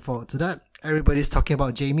looking forward to that. Everybody's talking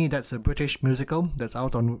about Jamie. That's a British musical that's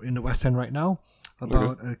out in the West End right now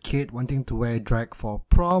about a kid wanting to wear drag for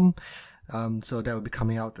prom. So that will be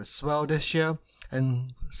coming out as well this year.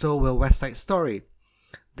 And so will West Side Story,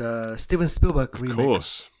 the Steven Spielberg remake.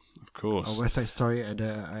 Of course. Of West Side Story at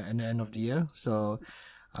the end of the year. So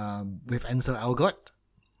with Ansel Elgort.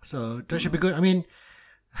 So that should be good. I mean,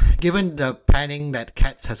 given the panning that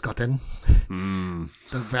Cats has gotten,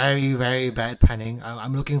 the very, very bad panning,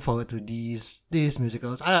 I'm looking forward to these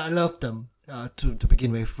musicals. I love them to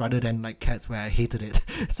begin with, rather than like Cats where I hated it.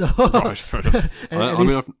 So Right, fair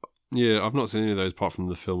enough. I've not seen any of those apart from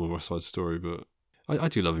the film of West Side Story, but I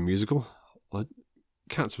do love a musical.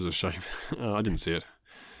 Cats was a shame. I didn't see it.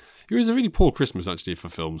 It was a really poor Christmas actually for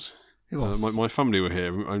films. It was. My family were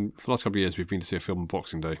here, and for the last couple of years we've been to see a film on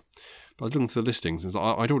Boxing Day. But I was looking through the listings, and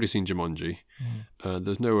I'd already seen Jumanji.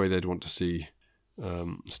 There's no way they'd want to see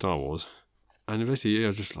Star Wars. And basically, I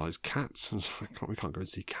was just like, it's Cats. I was like, we can't go and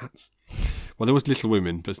see Cats. Well, there was Little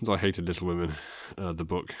Women, but since I hated Little Women, the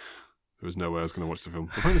book, there was no way I was going to watch the film.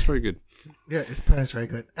 Apparently it's very good. Yeah, it's very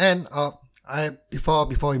good. And before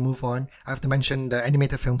we move on, I have to mention the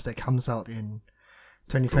animated films that comes out in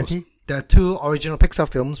 2020. There are 2 original Pixar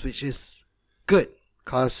films, which is good.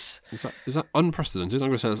 Cause is that unprecedented? I'm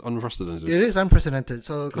going to say that's unprecedented. It is unprecedented.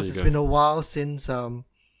 So because it's been a while since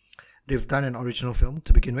they've done an original film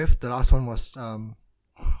to begin with. The last one was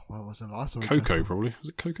what was the last original Coco film? Probably. Was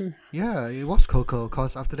it Coco? Yeah, it was Coco.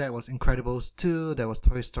 Cause after that was Incredibles 2. There was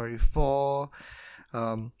Toy Story 4,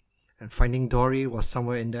 and Finding Dory was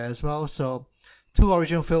somewhere in there as well. So 2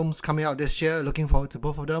 original films coming out this year. Looking forward to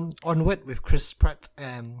both of them. Onward with Chris Pratt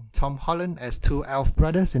and Tom Holland as 2 elf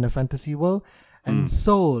brothers in a fantasy world. And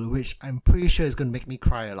Soul, which I'm pretty sure is going to make me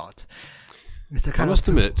cry a lot. It's the kind I must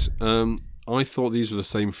admit, I thought these were the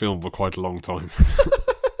same film for quite a long time.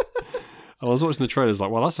 I was watching the trailers like,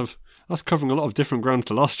 well, that's covering a lot of different ground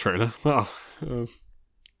to last trailer. Wow.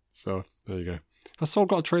 So, there you go. Has Soul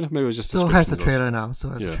got a trailer? Maybe it was just Soul has a trailer now.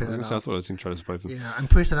 Soul has a trailer now. I thought I'd seen trailers for both of them. Yeah, I'm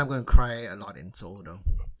pretty certain I'm going to cry a lot in Soul, though.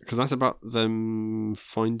 Because that's about them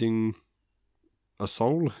finding a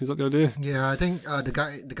soul? Is that the idea? Yeah, I think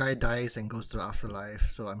the guy dies and goes to the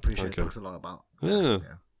afterlife, so I'm pretty sure it talks a lot about yeah.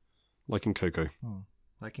 Like in Coco.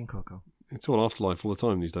 Like in Coco. It's all afterlife all the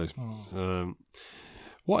time these days.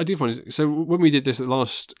 What I do find is, so when we did this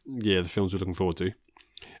last year, the films we're looking forward to,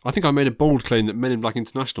 I think I made a bold claim that Men in Black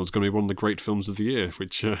International is going to be one of the great films of the year,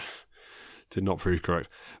 which did not prove correct.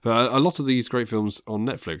 But a lot of these great films on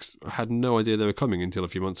Netflix, I had no idea they were coming until a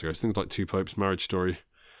few months ago. So things like Two Popes, Marriage Story,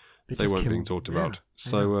 they weren't being talked about.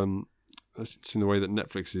 So it's in the way that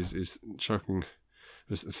Netflix is chucking,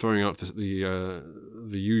 is throwing out the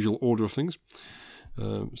usual order of things.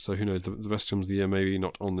 So who knows, the best films of the year maybe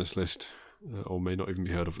not on this list, or may not even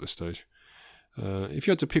be heard of at this stage. If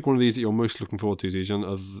you had to pick one of these that you're most looking forward to, Zijan,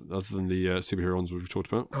 other than the superhero ones we've talked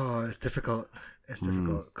about. Oh, it's difficult. It's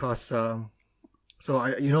difficult because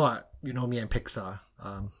you know me and Pixar.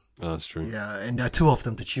 That's true. Yeah, and there are 2 of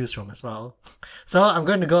them to choose from as well. So I'm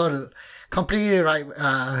going to go to completely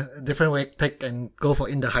different way, take and go for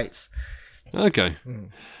In the Heights. Okay.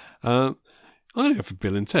 I'm going to go for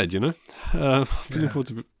Bill and Ted, you know. I've been looking forward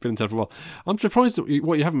to Bill and Ted for a while. I'm surprised that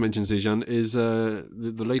what you haven't mentioned, Zijan, is the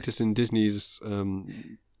latest in Disney's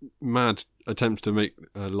mad attempt to make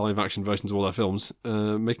live-action versions of all their films,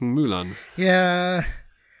 making Mulan. Yeah.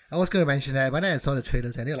 I was going to mention that, but then I saw the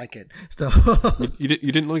trailers and I didn't like it. So You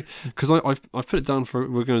didn't like, because I've put it down for,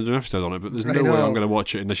 we're going to do an episode on it, but there's no way I'm going to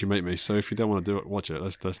watch it unless you make me. So if you don't want to do it, watch it.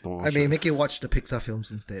 Let's not watch it. I mean, make you watch the Pixar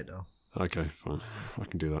films instead, though. Okay, fine. I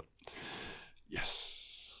can do that.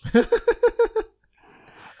 Yes.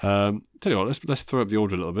 Tell you what, let's throw up the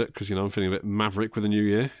order a little bit, because I'm feeling a bit Maverick with the new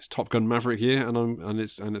year. It's Top Gun Maverick year, and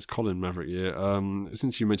it's Colin Maverick year.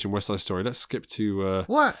 Since you mentioned West Side Story, let's skip to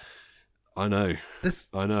What? I know. This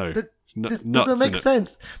Nuts, doesn't make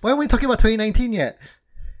sense. Why aren't we talking about 2019 yet?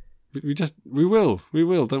 We will.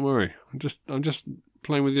 Don't worry. I'm just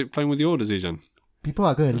playing with the orders, Ejan. People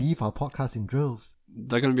are going to leave our podcast in droves.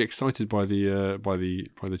 They're going to be excited by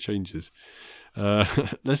the changes.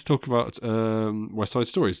 Let's talk about West Side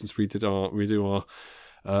Story, since we do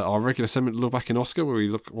our regular segment, Look Back in Oscar, where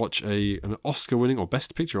we watch an Oscar-winning or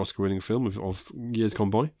Best Picture Oscar-winning film of years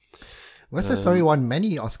gone by. West Side Story won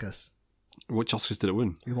many Oscars. Which Oscars did it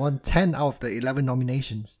win? It won 10 out of the 11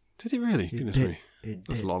 nominations. Did it really? Goodness me.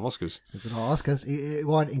 That's a lot of Oscars. It's a lot of Oscars. It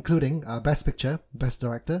won including Best Picture, Best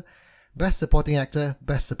Director, Best Supporting Actor,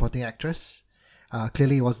 Best Supporting Actress.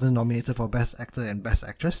 Clearly it wasn't nominated for Best Actor and Best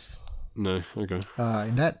Actress. No, okay.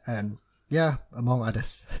 In that, and yeah, among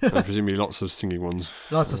others. And presumably lots of singing ones.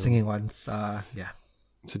 Lots of singing ones. Yeah.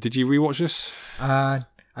 So did you rewatch this? I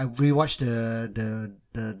rewatched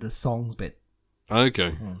the songs bit.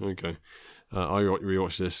 Okay. I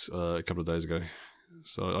rewatched this a couple of days ago.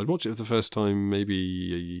 So I watched it for the first time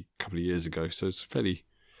maybe a couple of years ago. So it's fairly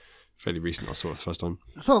recent. I saw it the first time.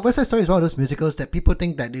 So West Side Story is one of those musicals that people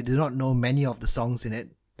think that they do not know many of the songs in it,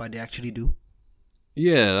 but they actually do.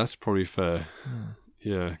 Yeah, that's probably fair.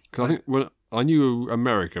 Yeah, because I think I knew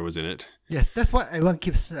America was in it. Yes, that's what everyone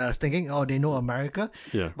keeps thinking. Oh, they know America.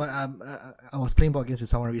 Yeah. But I was playing board games with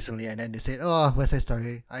someone recently, and then they said, "Oh, West Side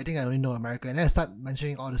Story. I think I only know America." And then I start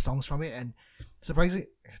mentioning all the songs from it, and surprisingly,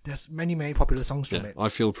 there's many popular songs from it. I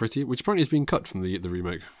Feel Pretty, which apparently has been cut from the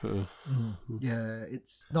remake. Yeah,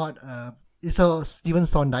 it's not. So Stephen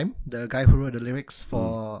Sondheim, the guy who wrote the lyrics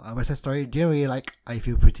for West Side Story, didn't really like I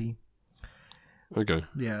Feel Pretty. Okay.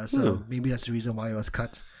 Yeah, so maybe that's the reason why it was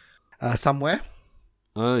cut. Somewhere.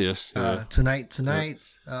 Yes. Yeah. Tonight.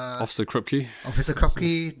 Officer Krupke.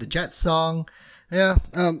 The Jet song. Yeah.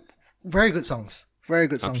 Very good songs.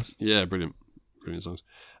 Yeah, brilliant songs.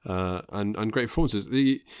 And great performances.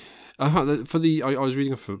 I was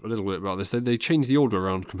reading up a little bit about this. They changed the order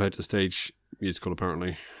around compared to the stage musical,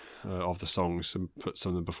 apparently, of the songs, and put some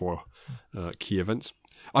of them before key events.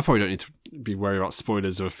 I probably don't need to be worried about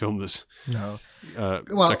spoilers of a film that's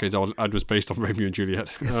decades old and was based on Romeo and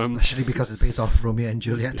Juliet. Yes, especially because it's based off Romeo and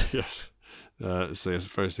Juliet. Yes. So yes, the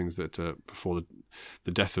first things that before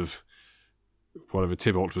the death of whatever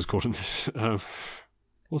Tybalt was called in this.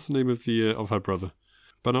 What's the name of her brother?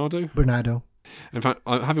 Bernardo. In fact,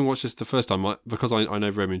 having watched this the first time, because I know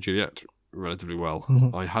Romeo and Juliet relatively well,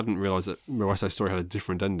 I hadn't realised that West Side Story had a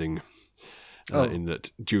different ending. In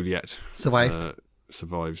that Juliet survives,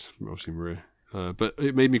 obviously Maria. But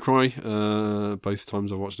it made me cry both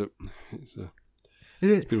times I watched it. It's a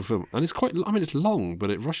beautiful film, and it's quite. I mean, it's long, but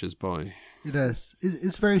it rushes by. It does.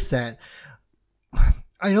 It's very sad.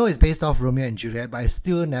 I know it's based off Romeo and Juliet, but I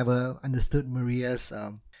still never understood Maria's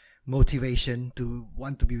motivation to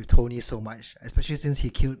want to be with Tony so much, especially since he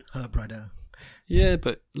killed her brother. Yeah,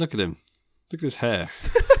 but look at him. Look at his hair.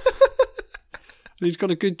 He's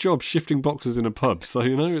got a good job shifting boxes in a pub, so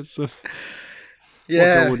it's.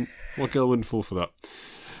 Yeah. What girl wouldn't fall for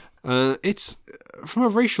that? It's from a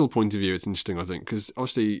racial point of view. It's interesting, I think, because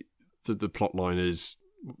obviously the plot line is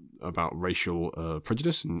about racial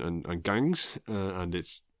prejudice and gangs, and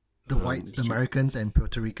it's the whites, the Americans, and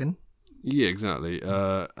Puerto Rican. Yeah, exactly.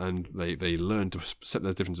 And they learn to set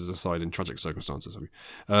their differences aside in tragic circumstances.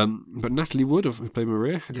 But Natalie Wood, who played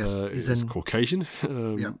Maria, is Caucasian,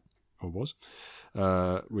 or was,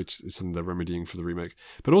 which is something they're remedying for the remake.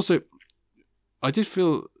 But also, I did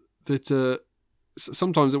feel that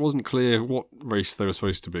sometimes it wasn't clear what race they were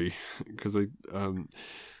supposed to be, because they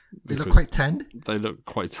look quite tanned. They look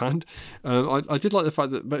quite tanned. I did like the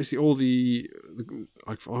fact that basically all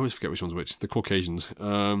I always forget which one's which. The Caucasians.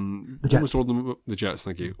 The Jets. Almost all of them. The Jets.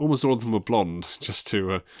 Thank you. Almost all of them were blonde, just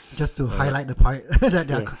to highlight the part that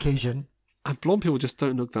they're Caucasian. And blonde people just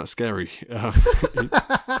don't look that scary.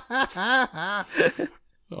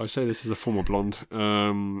 I say this as a former blonde,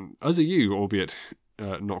 as are you, albeit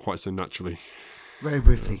not quite so naturally. Very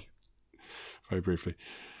briefly. Very briefly.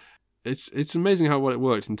 It's amazing how well it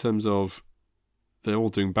works in terms of they're all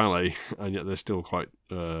doing ballet, and yet they're still quite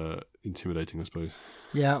intimidating, I suppose.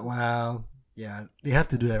 Yeah, well, yeah, they have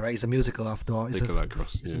to do that, right? It's a musical after all. It's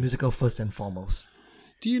a musical first and foremost.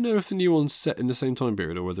 Do you know if the new one's set in the same time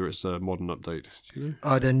period or whether it's a modern update? Do you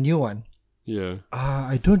know? The new one. Yeah.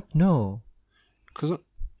 I don't know. Because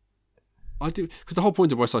I do. Because the whole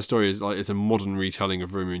point of West Side Story is like it's a modern retelling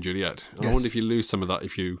of Romeo and Juliet. And I wonder if you lose some of that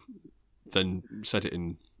if you then set it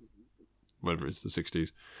in whatever it's the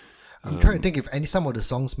 60s. I'm trying to think if some of the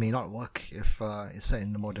songs may not work if it's set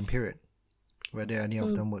in the modern period. Whether any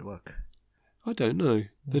of them would work. I don't know.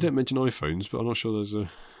 They don't mention iPhones, but I'm not sure there's a.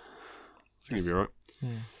 I think it'd be alright.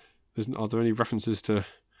 Are there any references to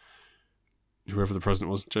whoever the president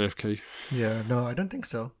was, JFK? Yeah, no, I don't think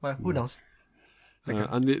so. Well, who knows? Okay.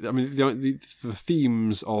 And the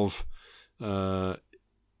themes of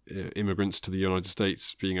immigrants to the United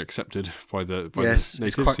States being accepted by the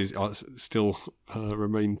natives are still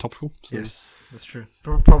remain topical. So. Yes, that's true.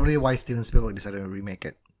 Probably why Steven Spielberg decided to remake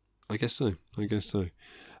it. I guess so.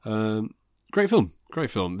 Great film.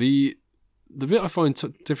 The bit I find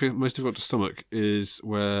most difficult to stomach is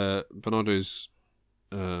where Bernardo's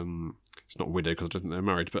it's not widow because I don't think they're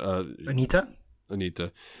married, but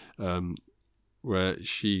Anita, where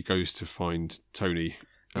she goes to find Tony.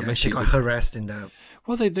 Yeah, she got harassed in the.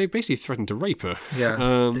 Well, they basically threatened to rape her.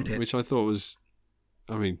 Yeah, they did. Which I thought was,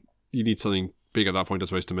 I mean, you need something big at that point, I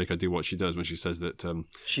suppose, to make her do what she does when she says that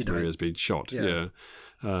Maria's been shot. Yeah.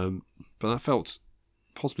 But that felt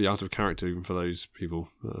possibly out of character even for those people.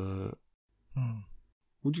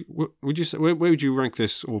 Would you say where would you rank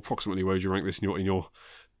this, or approximately where would you rank this in your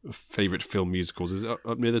favourite film musicals? Is it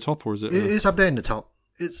up near the top, or is it? It's up there in the top.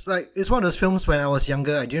 It's one of those films when I was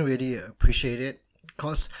younger I didn't really appreciate it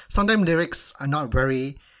because sometimes lyrics are not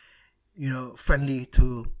very, friendly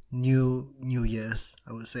to new years.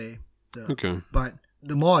 I would say. Okay. But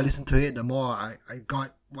the more I listened to it, the more I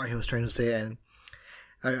got what he was trying to say, and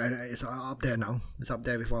it's up there now. It's up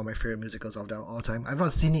there with one of my favorite musicals of all time. I've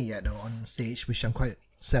not seen it yet though on stage, which I'm quite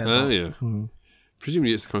sad about. Yeah.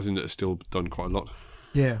 Presumably it's the kind of thing that is still done quite a lot.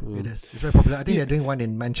 Yeah, it is. It's very popular. I think they're doing one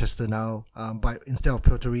in Manchester now, but instead of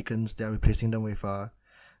Puerto Ricans, they're replacing them with blacks.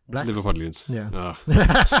 Liverpudlians. Yeah.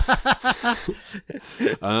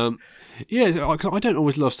 Because I don't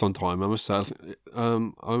always love Sondheim, I must say.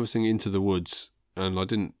 I was singing Into the Woods, and I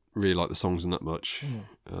didn't really like the songs in that much,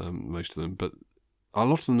 most of them, but a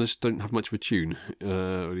lot of them just don't have much of a tune,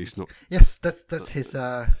 at least not. Yes, that's his.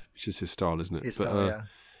 Which is his style, isn't it? His style, yeah.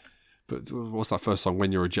 But what's that first song?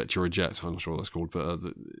 When You're a Jet, You're a Jet. I'm not sure what that's called, but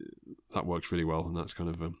that works really well, and that's kind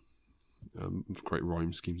of great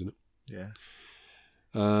rhyme schemes in it.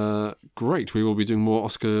 Yeah. Great. We will be doing more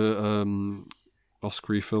Oscar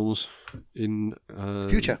films in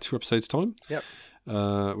future 2 episodes' time. Yep.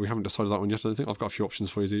 We haven't decided that one yet, I don't think. I've got a few options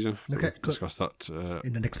for you, Zija. Okay, cool. Discuss that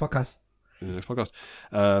in the next podcast.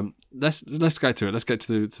 Let's get to it. Let's get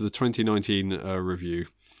to the 2019 review,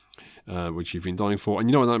 which you've been dying for. And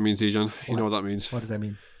you know what that means, Zijan? You know what that means? What does that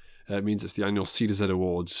mean? It means it's the annual CZ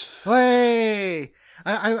Awards. Hey!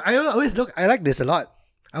 I always look. I like this a lot.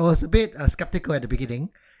 I was a bit skeptical at the beginning,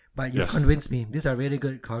 but you've convinced me. These are really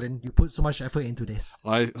good, Colin. You put so much effort into this.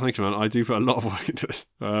 Thank you, man. I do put a lot of work into this.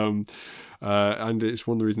 And it's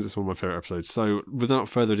one of the reasons it's one of my favourite episodes. So, without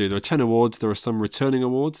further ado, there are 10 awards. There are some returning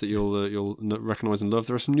awards that you'll recognise and love.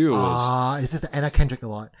 There are some new awards. Is this the Anna Kendrick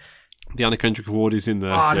Award? The Anna Kendrick Award is in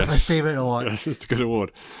there. That's my favourite award. Yes, it's a good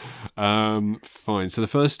award. Fine. So the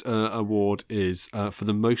first award is for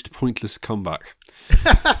the most pointless comeback.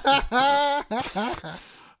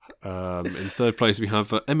 In third place, we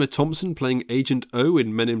have Emma Thompson playing Agent O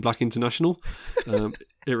in Men in Black International.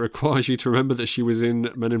 It requires you to remember that she was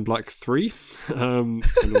in Men in Black 3. And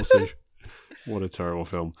also, what a terrible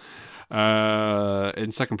film.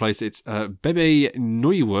 In second place, it's Bebe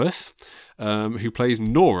Neuwirth, who plays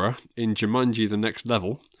Nora in Jumanji: The Next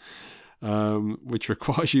Level, which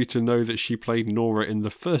requires you to know that she played Nora in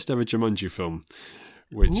the first ever Jumanji film,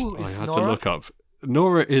 which I had to look up.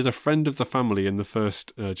 Nora is a friend of the family in the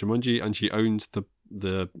first Jumanji, and she owns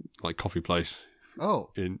the coffee place.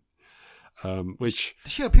 Oh, which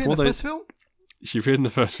did she appear in the first film? She appeared in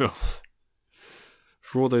the first film.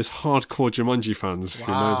 For all those hardcore Jumanji fans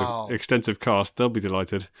who know the extensive cast, they'll be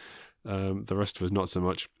delighted. The rest of us, not so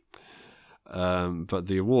much. But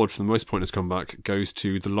the award for the most pointless comeback goes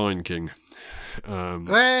to The Lion King. In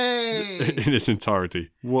its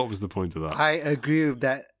entirety. What was the point of that? I agree with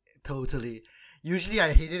that totally. Usually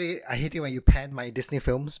I hate it when you pan my Disney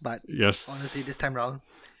films, but yes, honestly, this time around,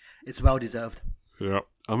 it's well deserved. Yeah,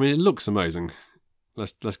 I mean, it looks amazing.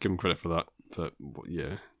 Let's give them credit for that. But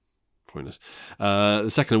yeah, pointless. The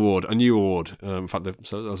second award, a new award. In fact,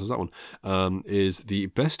 so that was that one. Is the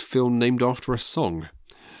best film named after a song.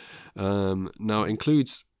 Now it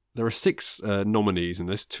includes there are 6 nominees in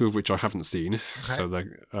this, 2 of which I haven't seen, Okay. so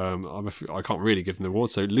I can't really give them the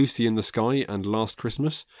award. So Lucy in the Sky and Last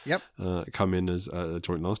Christmas Yep. come in as a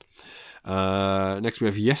joint last. Next we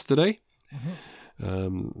have Yesterday,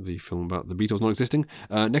 the film about the Beatles not existing.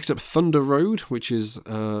 Next up, Thunder Road, which is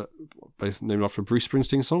named after a Bruce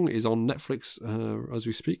Springsteen song, is on Netflix as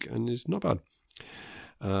we speak and is not bad.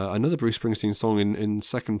 Another Bruce Springsteen song in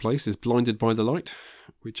second place is Blinded by the Light,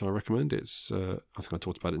 which I recommend. It's I think I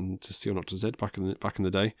talked about it in To See or Not to Z back in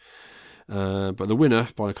the day. But the winner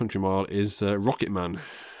by a country mile is Rocket Man.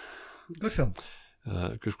 Good film.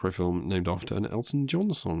 Good great film named after an Elton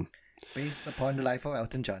John song. Based upon the life of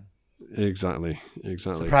Elton John. Exactly.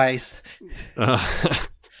 Surprise.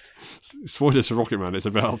 Spoilers for Rocket Man. It's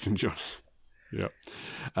about Elton John. Yeah.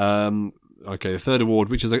 Okay, the third award,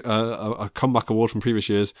 which is a comeback award from previous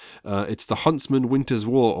years. It's the Huntsman Winter's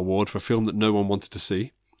War Award for a film that no one wanted to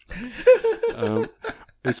see.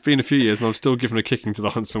 It's been a few years and I'm still giving a kicking to the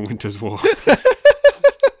Huntsman Winter's War.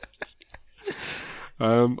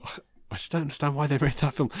 I just don't understand why they made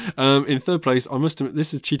that film. In third place, I must admit,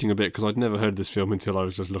 this is cheating a bit because I'd never heard of this film until I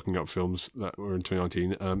was just looking up films that were in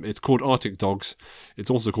 2019. It's called Arctic Dogs. It's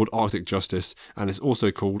also called Arctic Justice. And it's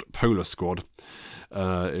also called Polar Squad.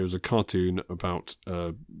 It was a cartoon about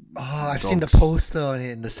I've seen the poster on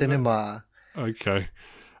it in the cinema. Okay.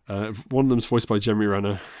 One of them's voiced by Jeremy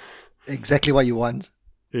Renner. Exactly what you want.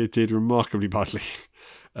 It did remarkably badly.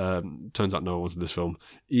 Turns out no one wanted this film,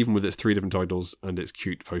 even with its 3 different titles and its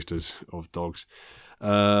cute posters of dogs.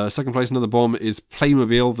 Second place, another bomb, is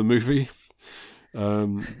Playmobil, the movie.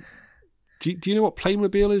 Do you know what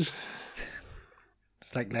Playmobil is?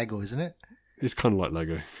 It's like Lego, isn't it? It's kind of like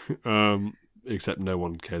Lego, except no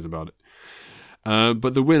one cares about it.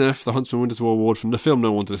 But the winner for the Huntsman Winter's War Award from the film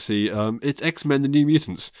no one wanted to see, it's X-Men: The New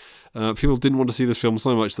Mutants. People didn't want to see this film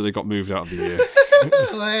so much that they got moved out of the year.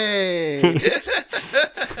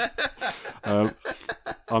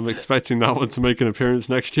 I'm expecting that one to make an appearance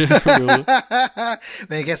next year. When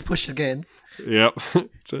it gets pushed again. Yep.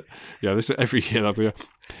 This is every year that'll be.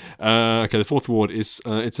 Okay, the fourth award is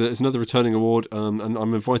it's another returning award, and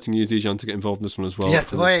I'm inviting you, Zijan, to get involved in this one as well.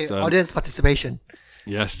 Yes, audience participation.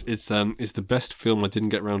 Yes, it's the best film I didn't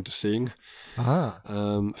get around to seeing.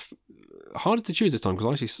 Harder to choose this time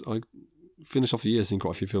because I finished off the year seeing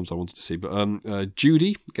quite a few films I wanted to see. But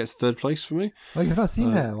Judy gets third place for me. Oh, you've not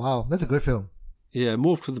seen that? Wow, that's a good film. Yeah,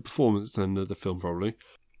 more for the performance than the film probably.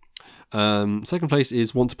 Second place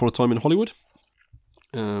is Once Upon a Time in Hollywood,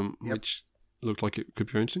 which looked like it could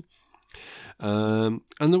be very interesting. And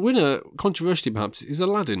the winner, controversially perhaps, is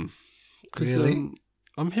Aladdin. Really?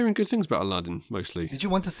 I'm hearing good things about Aladdin mostly. Did you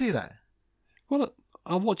want to see that? Well,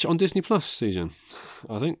 I'll watch it on Disney Plus, Sejan,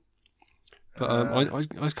 I think. But I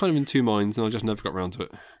was kind of in two minds and I just never got around to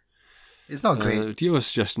it. It's not great. Do you have a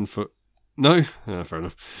suggestion for... No? Fair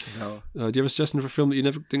enough. No. Do you have a suggestion for a film that you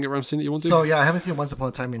never didn't get around to seeing that you want to? So, yeah, I haven't seen Once Upon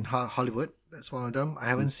a Time in Hollywood. That's one of them. I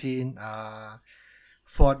haven't seen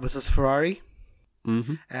Ford versus Ferrari.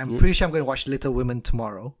 Mm-hmm. I'm pretty sure I'm going to watch Little Women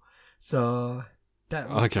tomorrow. So...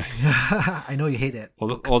 Okay. I know you hate it.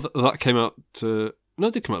 That came out... No,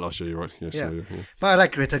 it did come out last year, you're right. Yes, Yeah. So, But I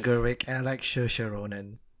like Greta Gerwig and I like Saoirse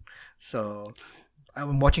Ronan. So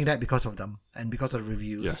I'm watching that because of them and because of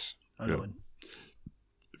reviews alone.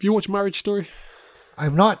 Have you watched Marriage Story?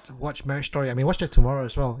 I've not watched Marriage Story. I mean, watch that tomorrow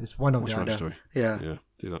as well. It's one of the Marriage other. Story. Yeah. Yeah,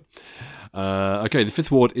 do that. Okay, the fifth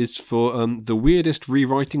award is for the weirdest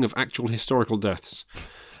rewriting of actual historical deaths,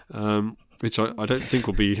 which I don't think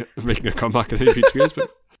will be making a comeback in any future years.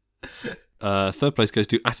 But third place goes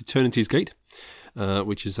to At Eternity's Gate,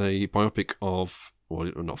 which is a biopic of,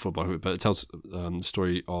 well, not full biopic, but it tells the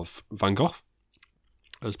story of Van Gogh,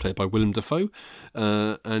 as played by Willem Dafoe.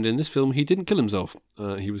 And in this film, he didn't kill himself.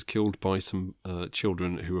 He was killed by some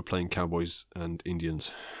children who were playing cowboys and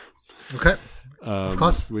Indians. Okay. Of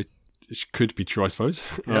course. Which could be true, I suppose.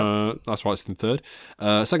 Yep. That's why it's in third.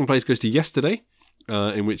 Second place goes to Yesterday,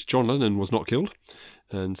 in which John Lennon was not killed.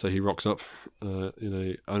 And so he rocks up in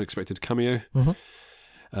an unexpected cameo. Mm-hmm.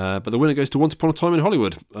 But the winner goes to Once Upon a Time in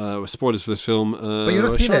Hollywood. Spoilers for this film. But you've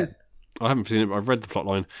not seen it? I haven't seen it, but I've read the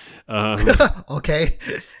plotline. Okay.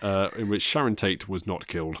 In which Sharon Tate was not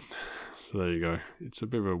killed. So there you go. It's a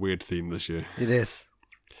bit of a weird theme this year. It is.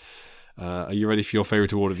 Are you ready for your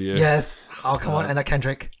favourite award of the year? Yes. Oh, come on, Anna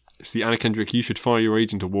Kendrick. It's the Anna Kendrick You Should Fire Your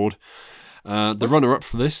Agent Award. The runner-up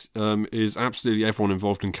for this is absolutely everyone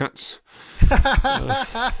involved in Cats.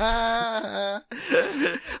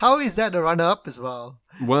 How is that the runner-up as well?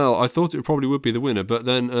 Well, I thought it probably would be the winner, but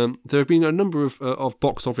then there have been a number of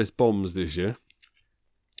box office bombs this year.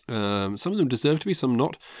 Some of them deserve to be, some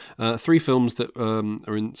not. 3 films that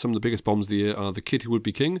are in some of the biggest bombs of the year are The Kid Who Would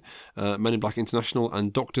Be King, Men in Black International,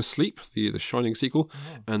 and Doctor Sleep, the Shining sequel.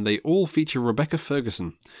 And they all feature Rebecca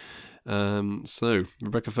Ferguson. So,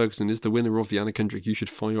 Rebecca Ferguson is the winner of the Anna Kendrick You Should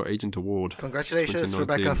Fire Your Agent Award. Congratulations,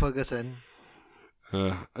 2019. Rebecca Ferguson.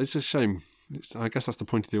 It's a shame. I guess that's the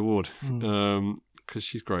point of the award. Because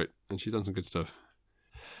she's great and she's done some good stuff.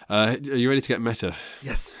 Are you ready to get meta?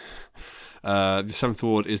 Yes. The 7th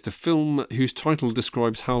award is the film whose title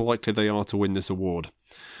describes how likely they are to win this award.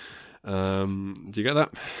 Do you get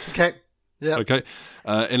that? Okay. Yeah. Okay.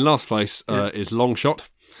 In last place is Long Shot.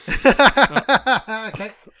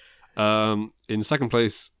 Okay. In second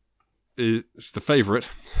place is The Favourite.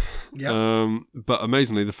 Yeah. But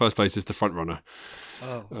amazingly, the first place is The Front Runner.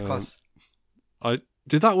 Oh, of course.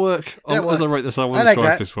 Did that work? That As I works. wrote this, I want I to like try if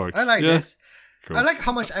that. this works. I like Yeah? this. Cool. I like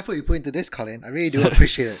how much effort you put into this, Colin. I really do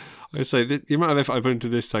appreciate it. I say the amount of effort I put into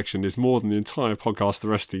this section is more than the entire podcast the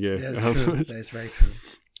rest of the year. That's true. That is very true.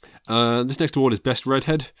 This next award is Best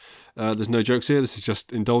Redhead. There's no jokes here. This is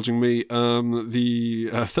just indulging me.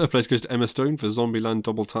 The third place goes to Emma Stone for Zombieland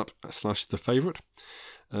Double Tap / The Favourite.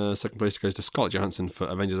 Second place goes to Scarlett Johansson for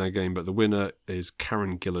Avengers Endgame, but the winner is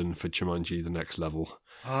Karen Gillan for Jumanji: The Next Level.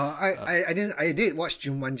 I did watch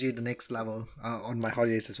Jumanji: The Next Level on my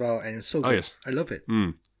holidays as well, and it's so good. Oh, yes. I love it.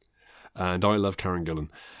 And I love Karen Gillan.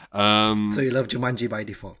 So you love Jumanji by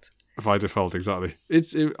default. By default, exactly.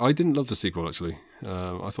 I didn't love the sequel, actually.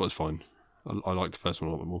 I thought it was fine. I liked the first one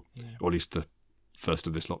a lot more, or at least the first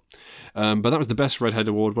of this lot. But that was the Best Redhead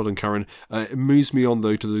Award. Well done, Karen. It moves me on,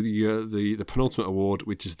 though, to the penultimate award,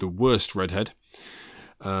 which is the Worst Redhead.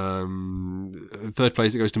 Third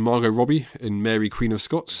place, it goes to Margot Robbie in Mary, Queen of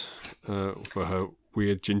Scots, for her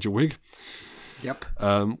weird ginger wig. Yep.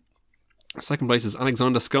 Second place is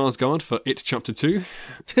Alexander Skarsgård for It Chapter 2.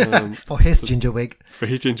 For his ginger wig. For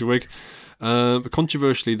his ginger wig. But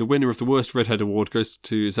controversially, the winner of the Worst Redhead Award goes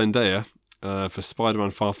to Zendaya for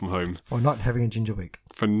Spider-Man Far From Home. For not having a ginger wig.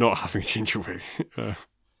 For not having a ginger wig. For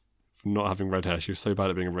not having red hair. She was so bad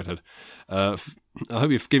at being a redhead. I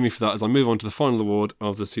hope you forgive me for that as I move on to the final award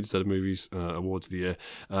of the CZ Movies Awards of the year,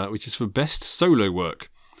 which is for Best Solo Work.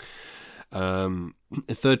 In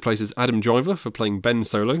third place is Adam Driver for playing Ben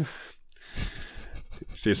Solo.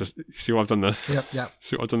 See what I've done there? Yep.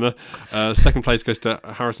 See what I've done there? Second place goes to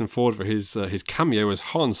Harrison Ford for his cameo as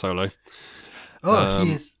Han Solo.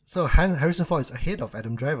 Oh, Harrison Ford is ahead of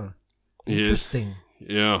Adam Driver. Interesting.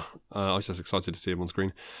 Yeah, I was just excited to see him on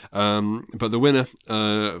screen. But the winner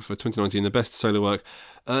for 2019, the best solo work,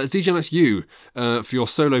 Zijan, that's you for your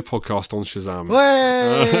solo podcast on Shazam.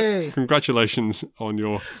 Way! Congratulations on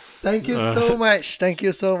your... Thank you so much. Thank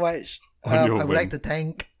you so much. I would win. like to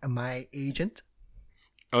thank my agent.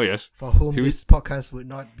 Oh, yes. For whom this podcast would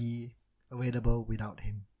not be available without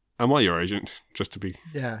him. Am I your agent? Just to be...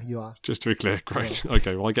 Yeah, you are. Just to be clear. Great. Yeah.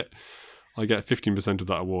 Okay, well, I get 15% of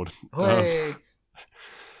that award. Hey!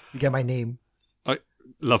 You get my name.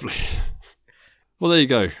 Lovely. Well, there you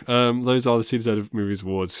go. Those are the CZ Movies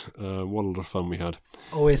Awards. What a lot of fun we had.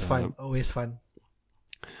 Always fun. Always fun.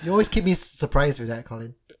 You always keep me surprised with that,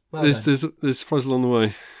 Colin. Well done. There's surprises along the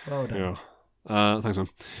way. Well done. Yeah. Thanks,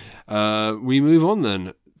 man. We move on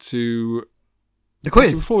then to the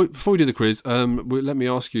quiz. Before we do the quiz, let me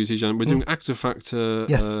ask you, Tijan, we're doing Actor Factor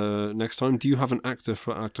next time. Do you have an actor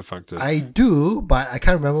for Actor Factor? I do, but I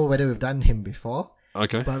can't remember whether we've done him before.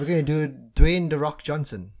 Okay. But we're going to do Dwayne The Rock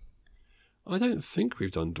Johnson. I don't think we've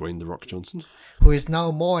done Dwayne The Rock Johnson. Who is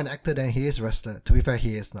now more an actor than he is a wrestler. To be fair,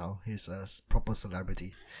 he is now. He's a proper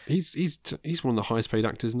celebrity. He's one of the highest paid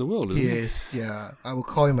actors in the world, isn't he? He is, yeah. I will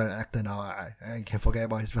call him an actor now. I can forget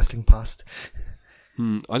about his wrestling past.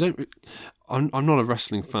 I'm not a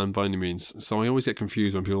wrestling fan by any means, so I always get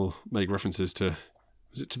confused when people make references to...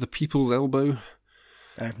 Was it to the People's Elbow?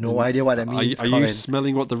 I have no idea what that means. Are you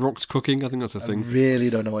smelling what The Rock's cooking? I think that's a thing. I really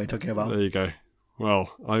don't know what you're talking about. There you go.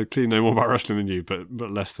 Well, I clearly know more about wrestling than you, but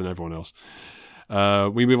less than everyone else.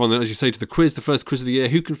 We move on then, as you say, to the quiz, the first quiz of the year.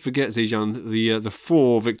 Who can forget, Zijan, the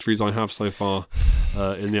 4 victories I have so far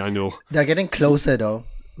in the annual? They're getting closer, though.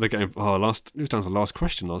 They're getting... it was down to the last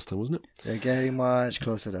question last time, wasn't it? They're getting much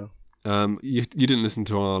closer, though. You didn't listen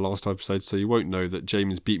to our last episode, so you won't know that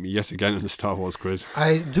James beat me yet again in the Star Wars quiz.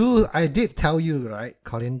 I did tell you, right,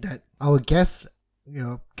 Colin, that our guest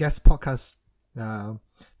podcast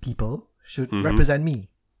people should represent me.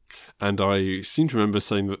 And I seem to remember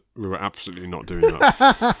saying that we were absolutely not doing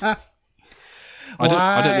that.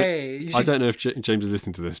 I don't know if James is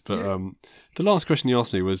listening to this, but the last question he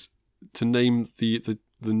asked me was to name the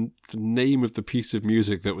name of the piece of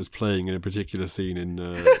music that was playing in a particular scene in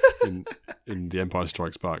The Empire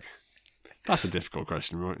Strikes Back. That's a difficult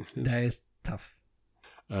question, right? That is tough.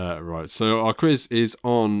 Right. So our quiz is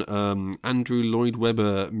on Andrew Lloyd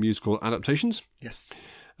Webber musical adaptations. Yes.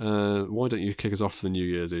 Why don't you kick us off for the New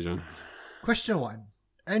Year's, Adrian? Question 1.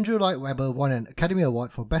 Andrew Lloyd Webber won an Academy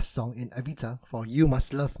Award for Best Song in Evita for You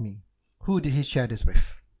Must Love Me. Who did he share this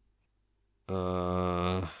with?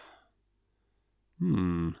 I'm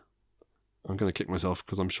going to kick myself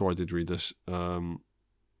because I'm sure I did read this.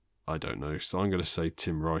 I don't know, so I'm going to say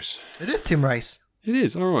Tim Rice. It is Tim Rice. It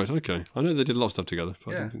is? All right, okay. I know they did a lot of stuff together.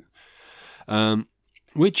 But Yeah. I don't think...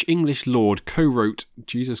 which English lord co-wrote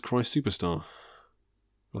Jesus Christ Superstar?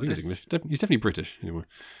 I think he's English. He's definitely British, anyway.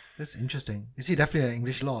 That's interesting. Is he definitely an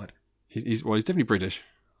English lord? He's definitely British.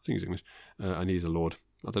 I think he's English. And he's a lord.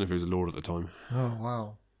 I don't know if he was a lord at the time. Oh,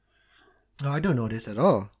 wow. No, I don't know this at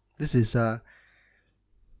all. This is, we're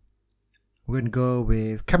going to go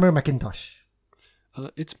with Cameron McIntosh.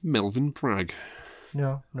 It's Melvin Bragg.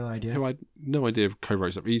 No idea. Who I had no idea of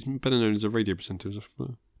co-wrote stuff. He's better known as a radio presenter.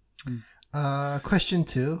 Question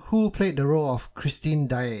 2. Who played the role of Christine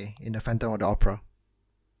Daae in The Phantom of the Opera?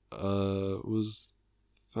 Was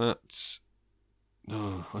that...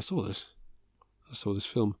 No, I saw this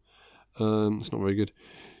film. It's not very good.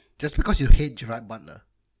 Just because you hate Gerard Butler.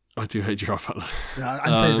 I do hate Gerard Butler. The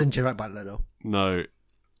answer isn't Gerard Butler, though. No.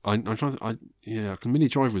 I'm trying to... because Minnie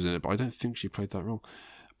Driver was in it, but I don't think she played that role.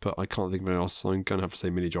 But I can't think of anyone else, so I'm going to have to say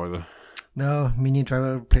Minnie Driver. No, Minnie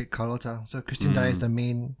Driver played Carlotta. So Christine Daae is the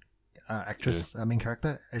main actress, main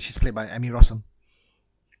character. And she's played by Emmy Rossum.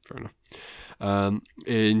 Fair enough.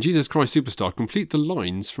 In Jesus Christ Superstar, complete the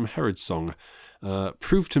lines from Herod's song.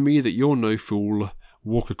 Prove to me that you're no fool.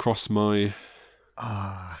 Walk across my...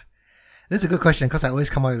 This is a good question because I always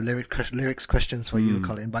come out with lyrics questions for you,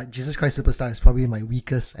 Colin. But Jesus Christ Superstar is probably my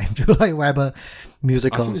weakest Andrew Lloyd Webber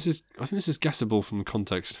musical. I think this is guessable from the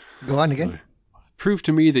context. Go on again. No. Prove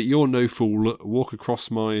to me that you're no fool. Walk across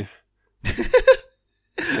my...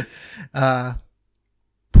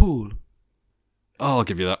 Pool. Oh, I'll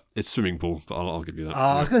give you that. It's swimming pool, but I'll give you that.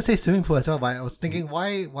 I was going to say swimming pool as well, but I was thinking,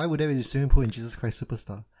 why would there be a swimming pool in Jesus Christ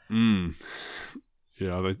Superstar?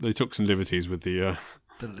 Yeah, they took some liberties with the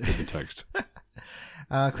text.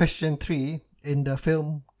 Question 3. In the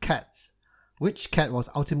film Cats, which cat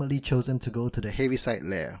was ultimately chosen to go to the Heaviside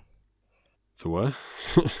Lair? So where?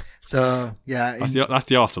 So, yeah. That's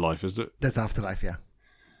the afterlife, is it? That's afterlife, yeah.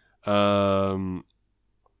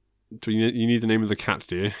 Do you need the name of the cat,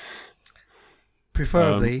 do you?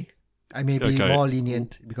 Preferably. I may be more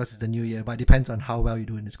lenient because it's the new year, but it depends on how well you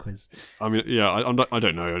do in this quiz. I mean, yeah, I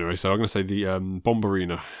don't know anyway, so I'm going to say the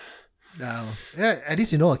Bomberina. Yeah, at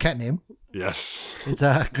least you know a cat name. Yes. It's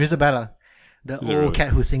Grisabella, the old cat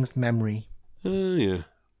who sings Memory. Yeah.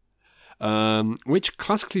 Which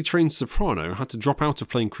classically trained soprano had to drop out of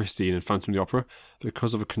playing Christine in Phantom of the Opera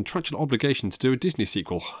because of a contractual obligation to do a Disney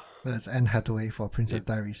sequel? That's Anne Hathaway for Princess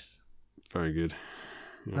Diaries. Very good.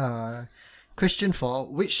 Yeah. Question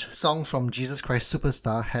 4. Which song from Jesus Christ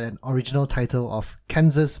Superstar had an original title of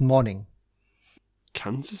Kansas Morning?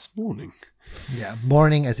 Kansas Morning? Yeah,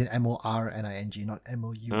 morning as in M-O-R-N-I-N-G, not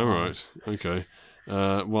M-O-U. All right, okay.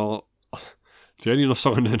 Well, the only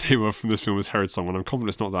song I know the name of from this film is Herod's Song, and I'm confident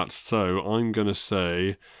it's not that, so I'm going to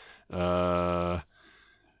say... How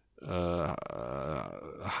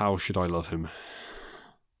Should I Love Him?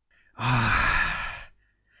 I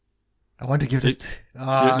want to give this...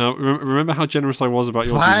 now, remember how generous I was about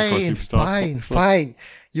your Jesus Christ Superstar? Fine.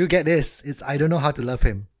 You get this. It's I Don't Know How to Love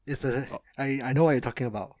Him. I know what you're talking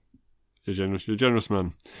about. You're a generous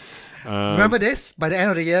man. Remember this? By the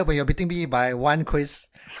end of the year, when you're beating me by one quiz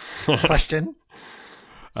question.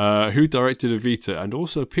 Who directed Evita and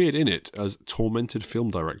also appeared in it as tormented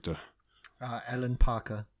film director? Alan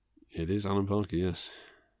Parker. It is Alan Parker, yes.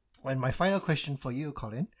 And my final question for you,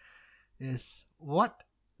 Colin, is what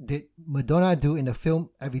did Madonna do in the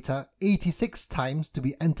film Evita 86 times to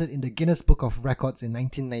be entered in the Guinness Book of Records in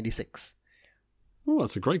 1996? Oh,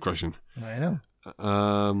 that's a great question. I know.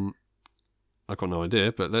 I've got no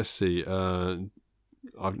idea, but let's see.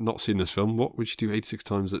 I've not seen this film. What would you do 86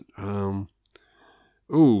 times?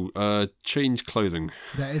 Change clothing.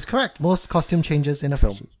 That is correct. Most costume changes in a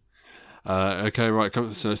film. Okay, right.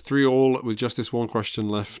 So it's 3-3 with just this one question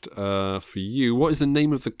left for you. What is the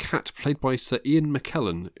name of the cat played by Sir Ian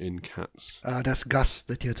McKellen in Cats? That's Gus,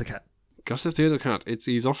 the theatre cat. Gus the theatre cat.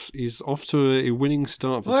 He's off to a winning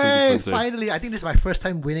start for Hey, 2020. finally! I think this is my first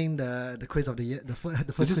time winning the quiz of the year. The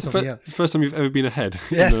first quiz of the year. The first time you've ever been ahead.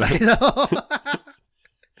 Yes, I know.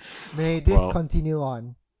 May this continue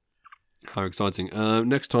on. How exciting!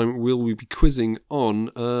 Next time we'll be quizzing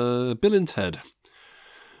on Bill and Ted,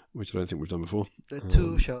 which I don't think we've done before. The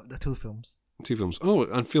two films. 2 films. Oh,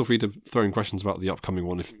 and feel free to throw in questions about the upcoming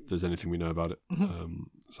one if there's anything we know about it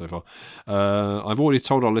so far. I've already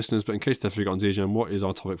told our listeners, but in case they've forgotten, Zijan, what is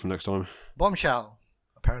our topic for next time? Bombshell,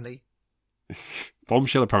 apparently.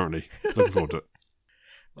 Bombshell, apparently. Looking forward to it.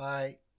 Bye.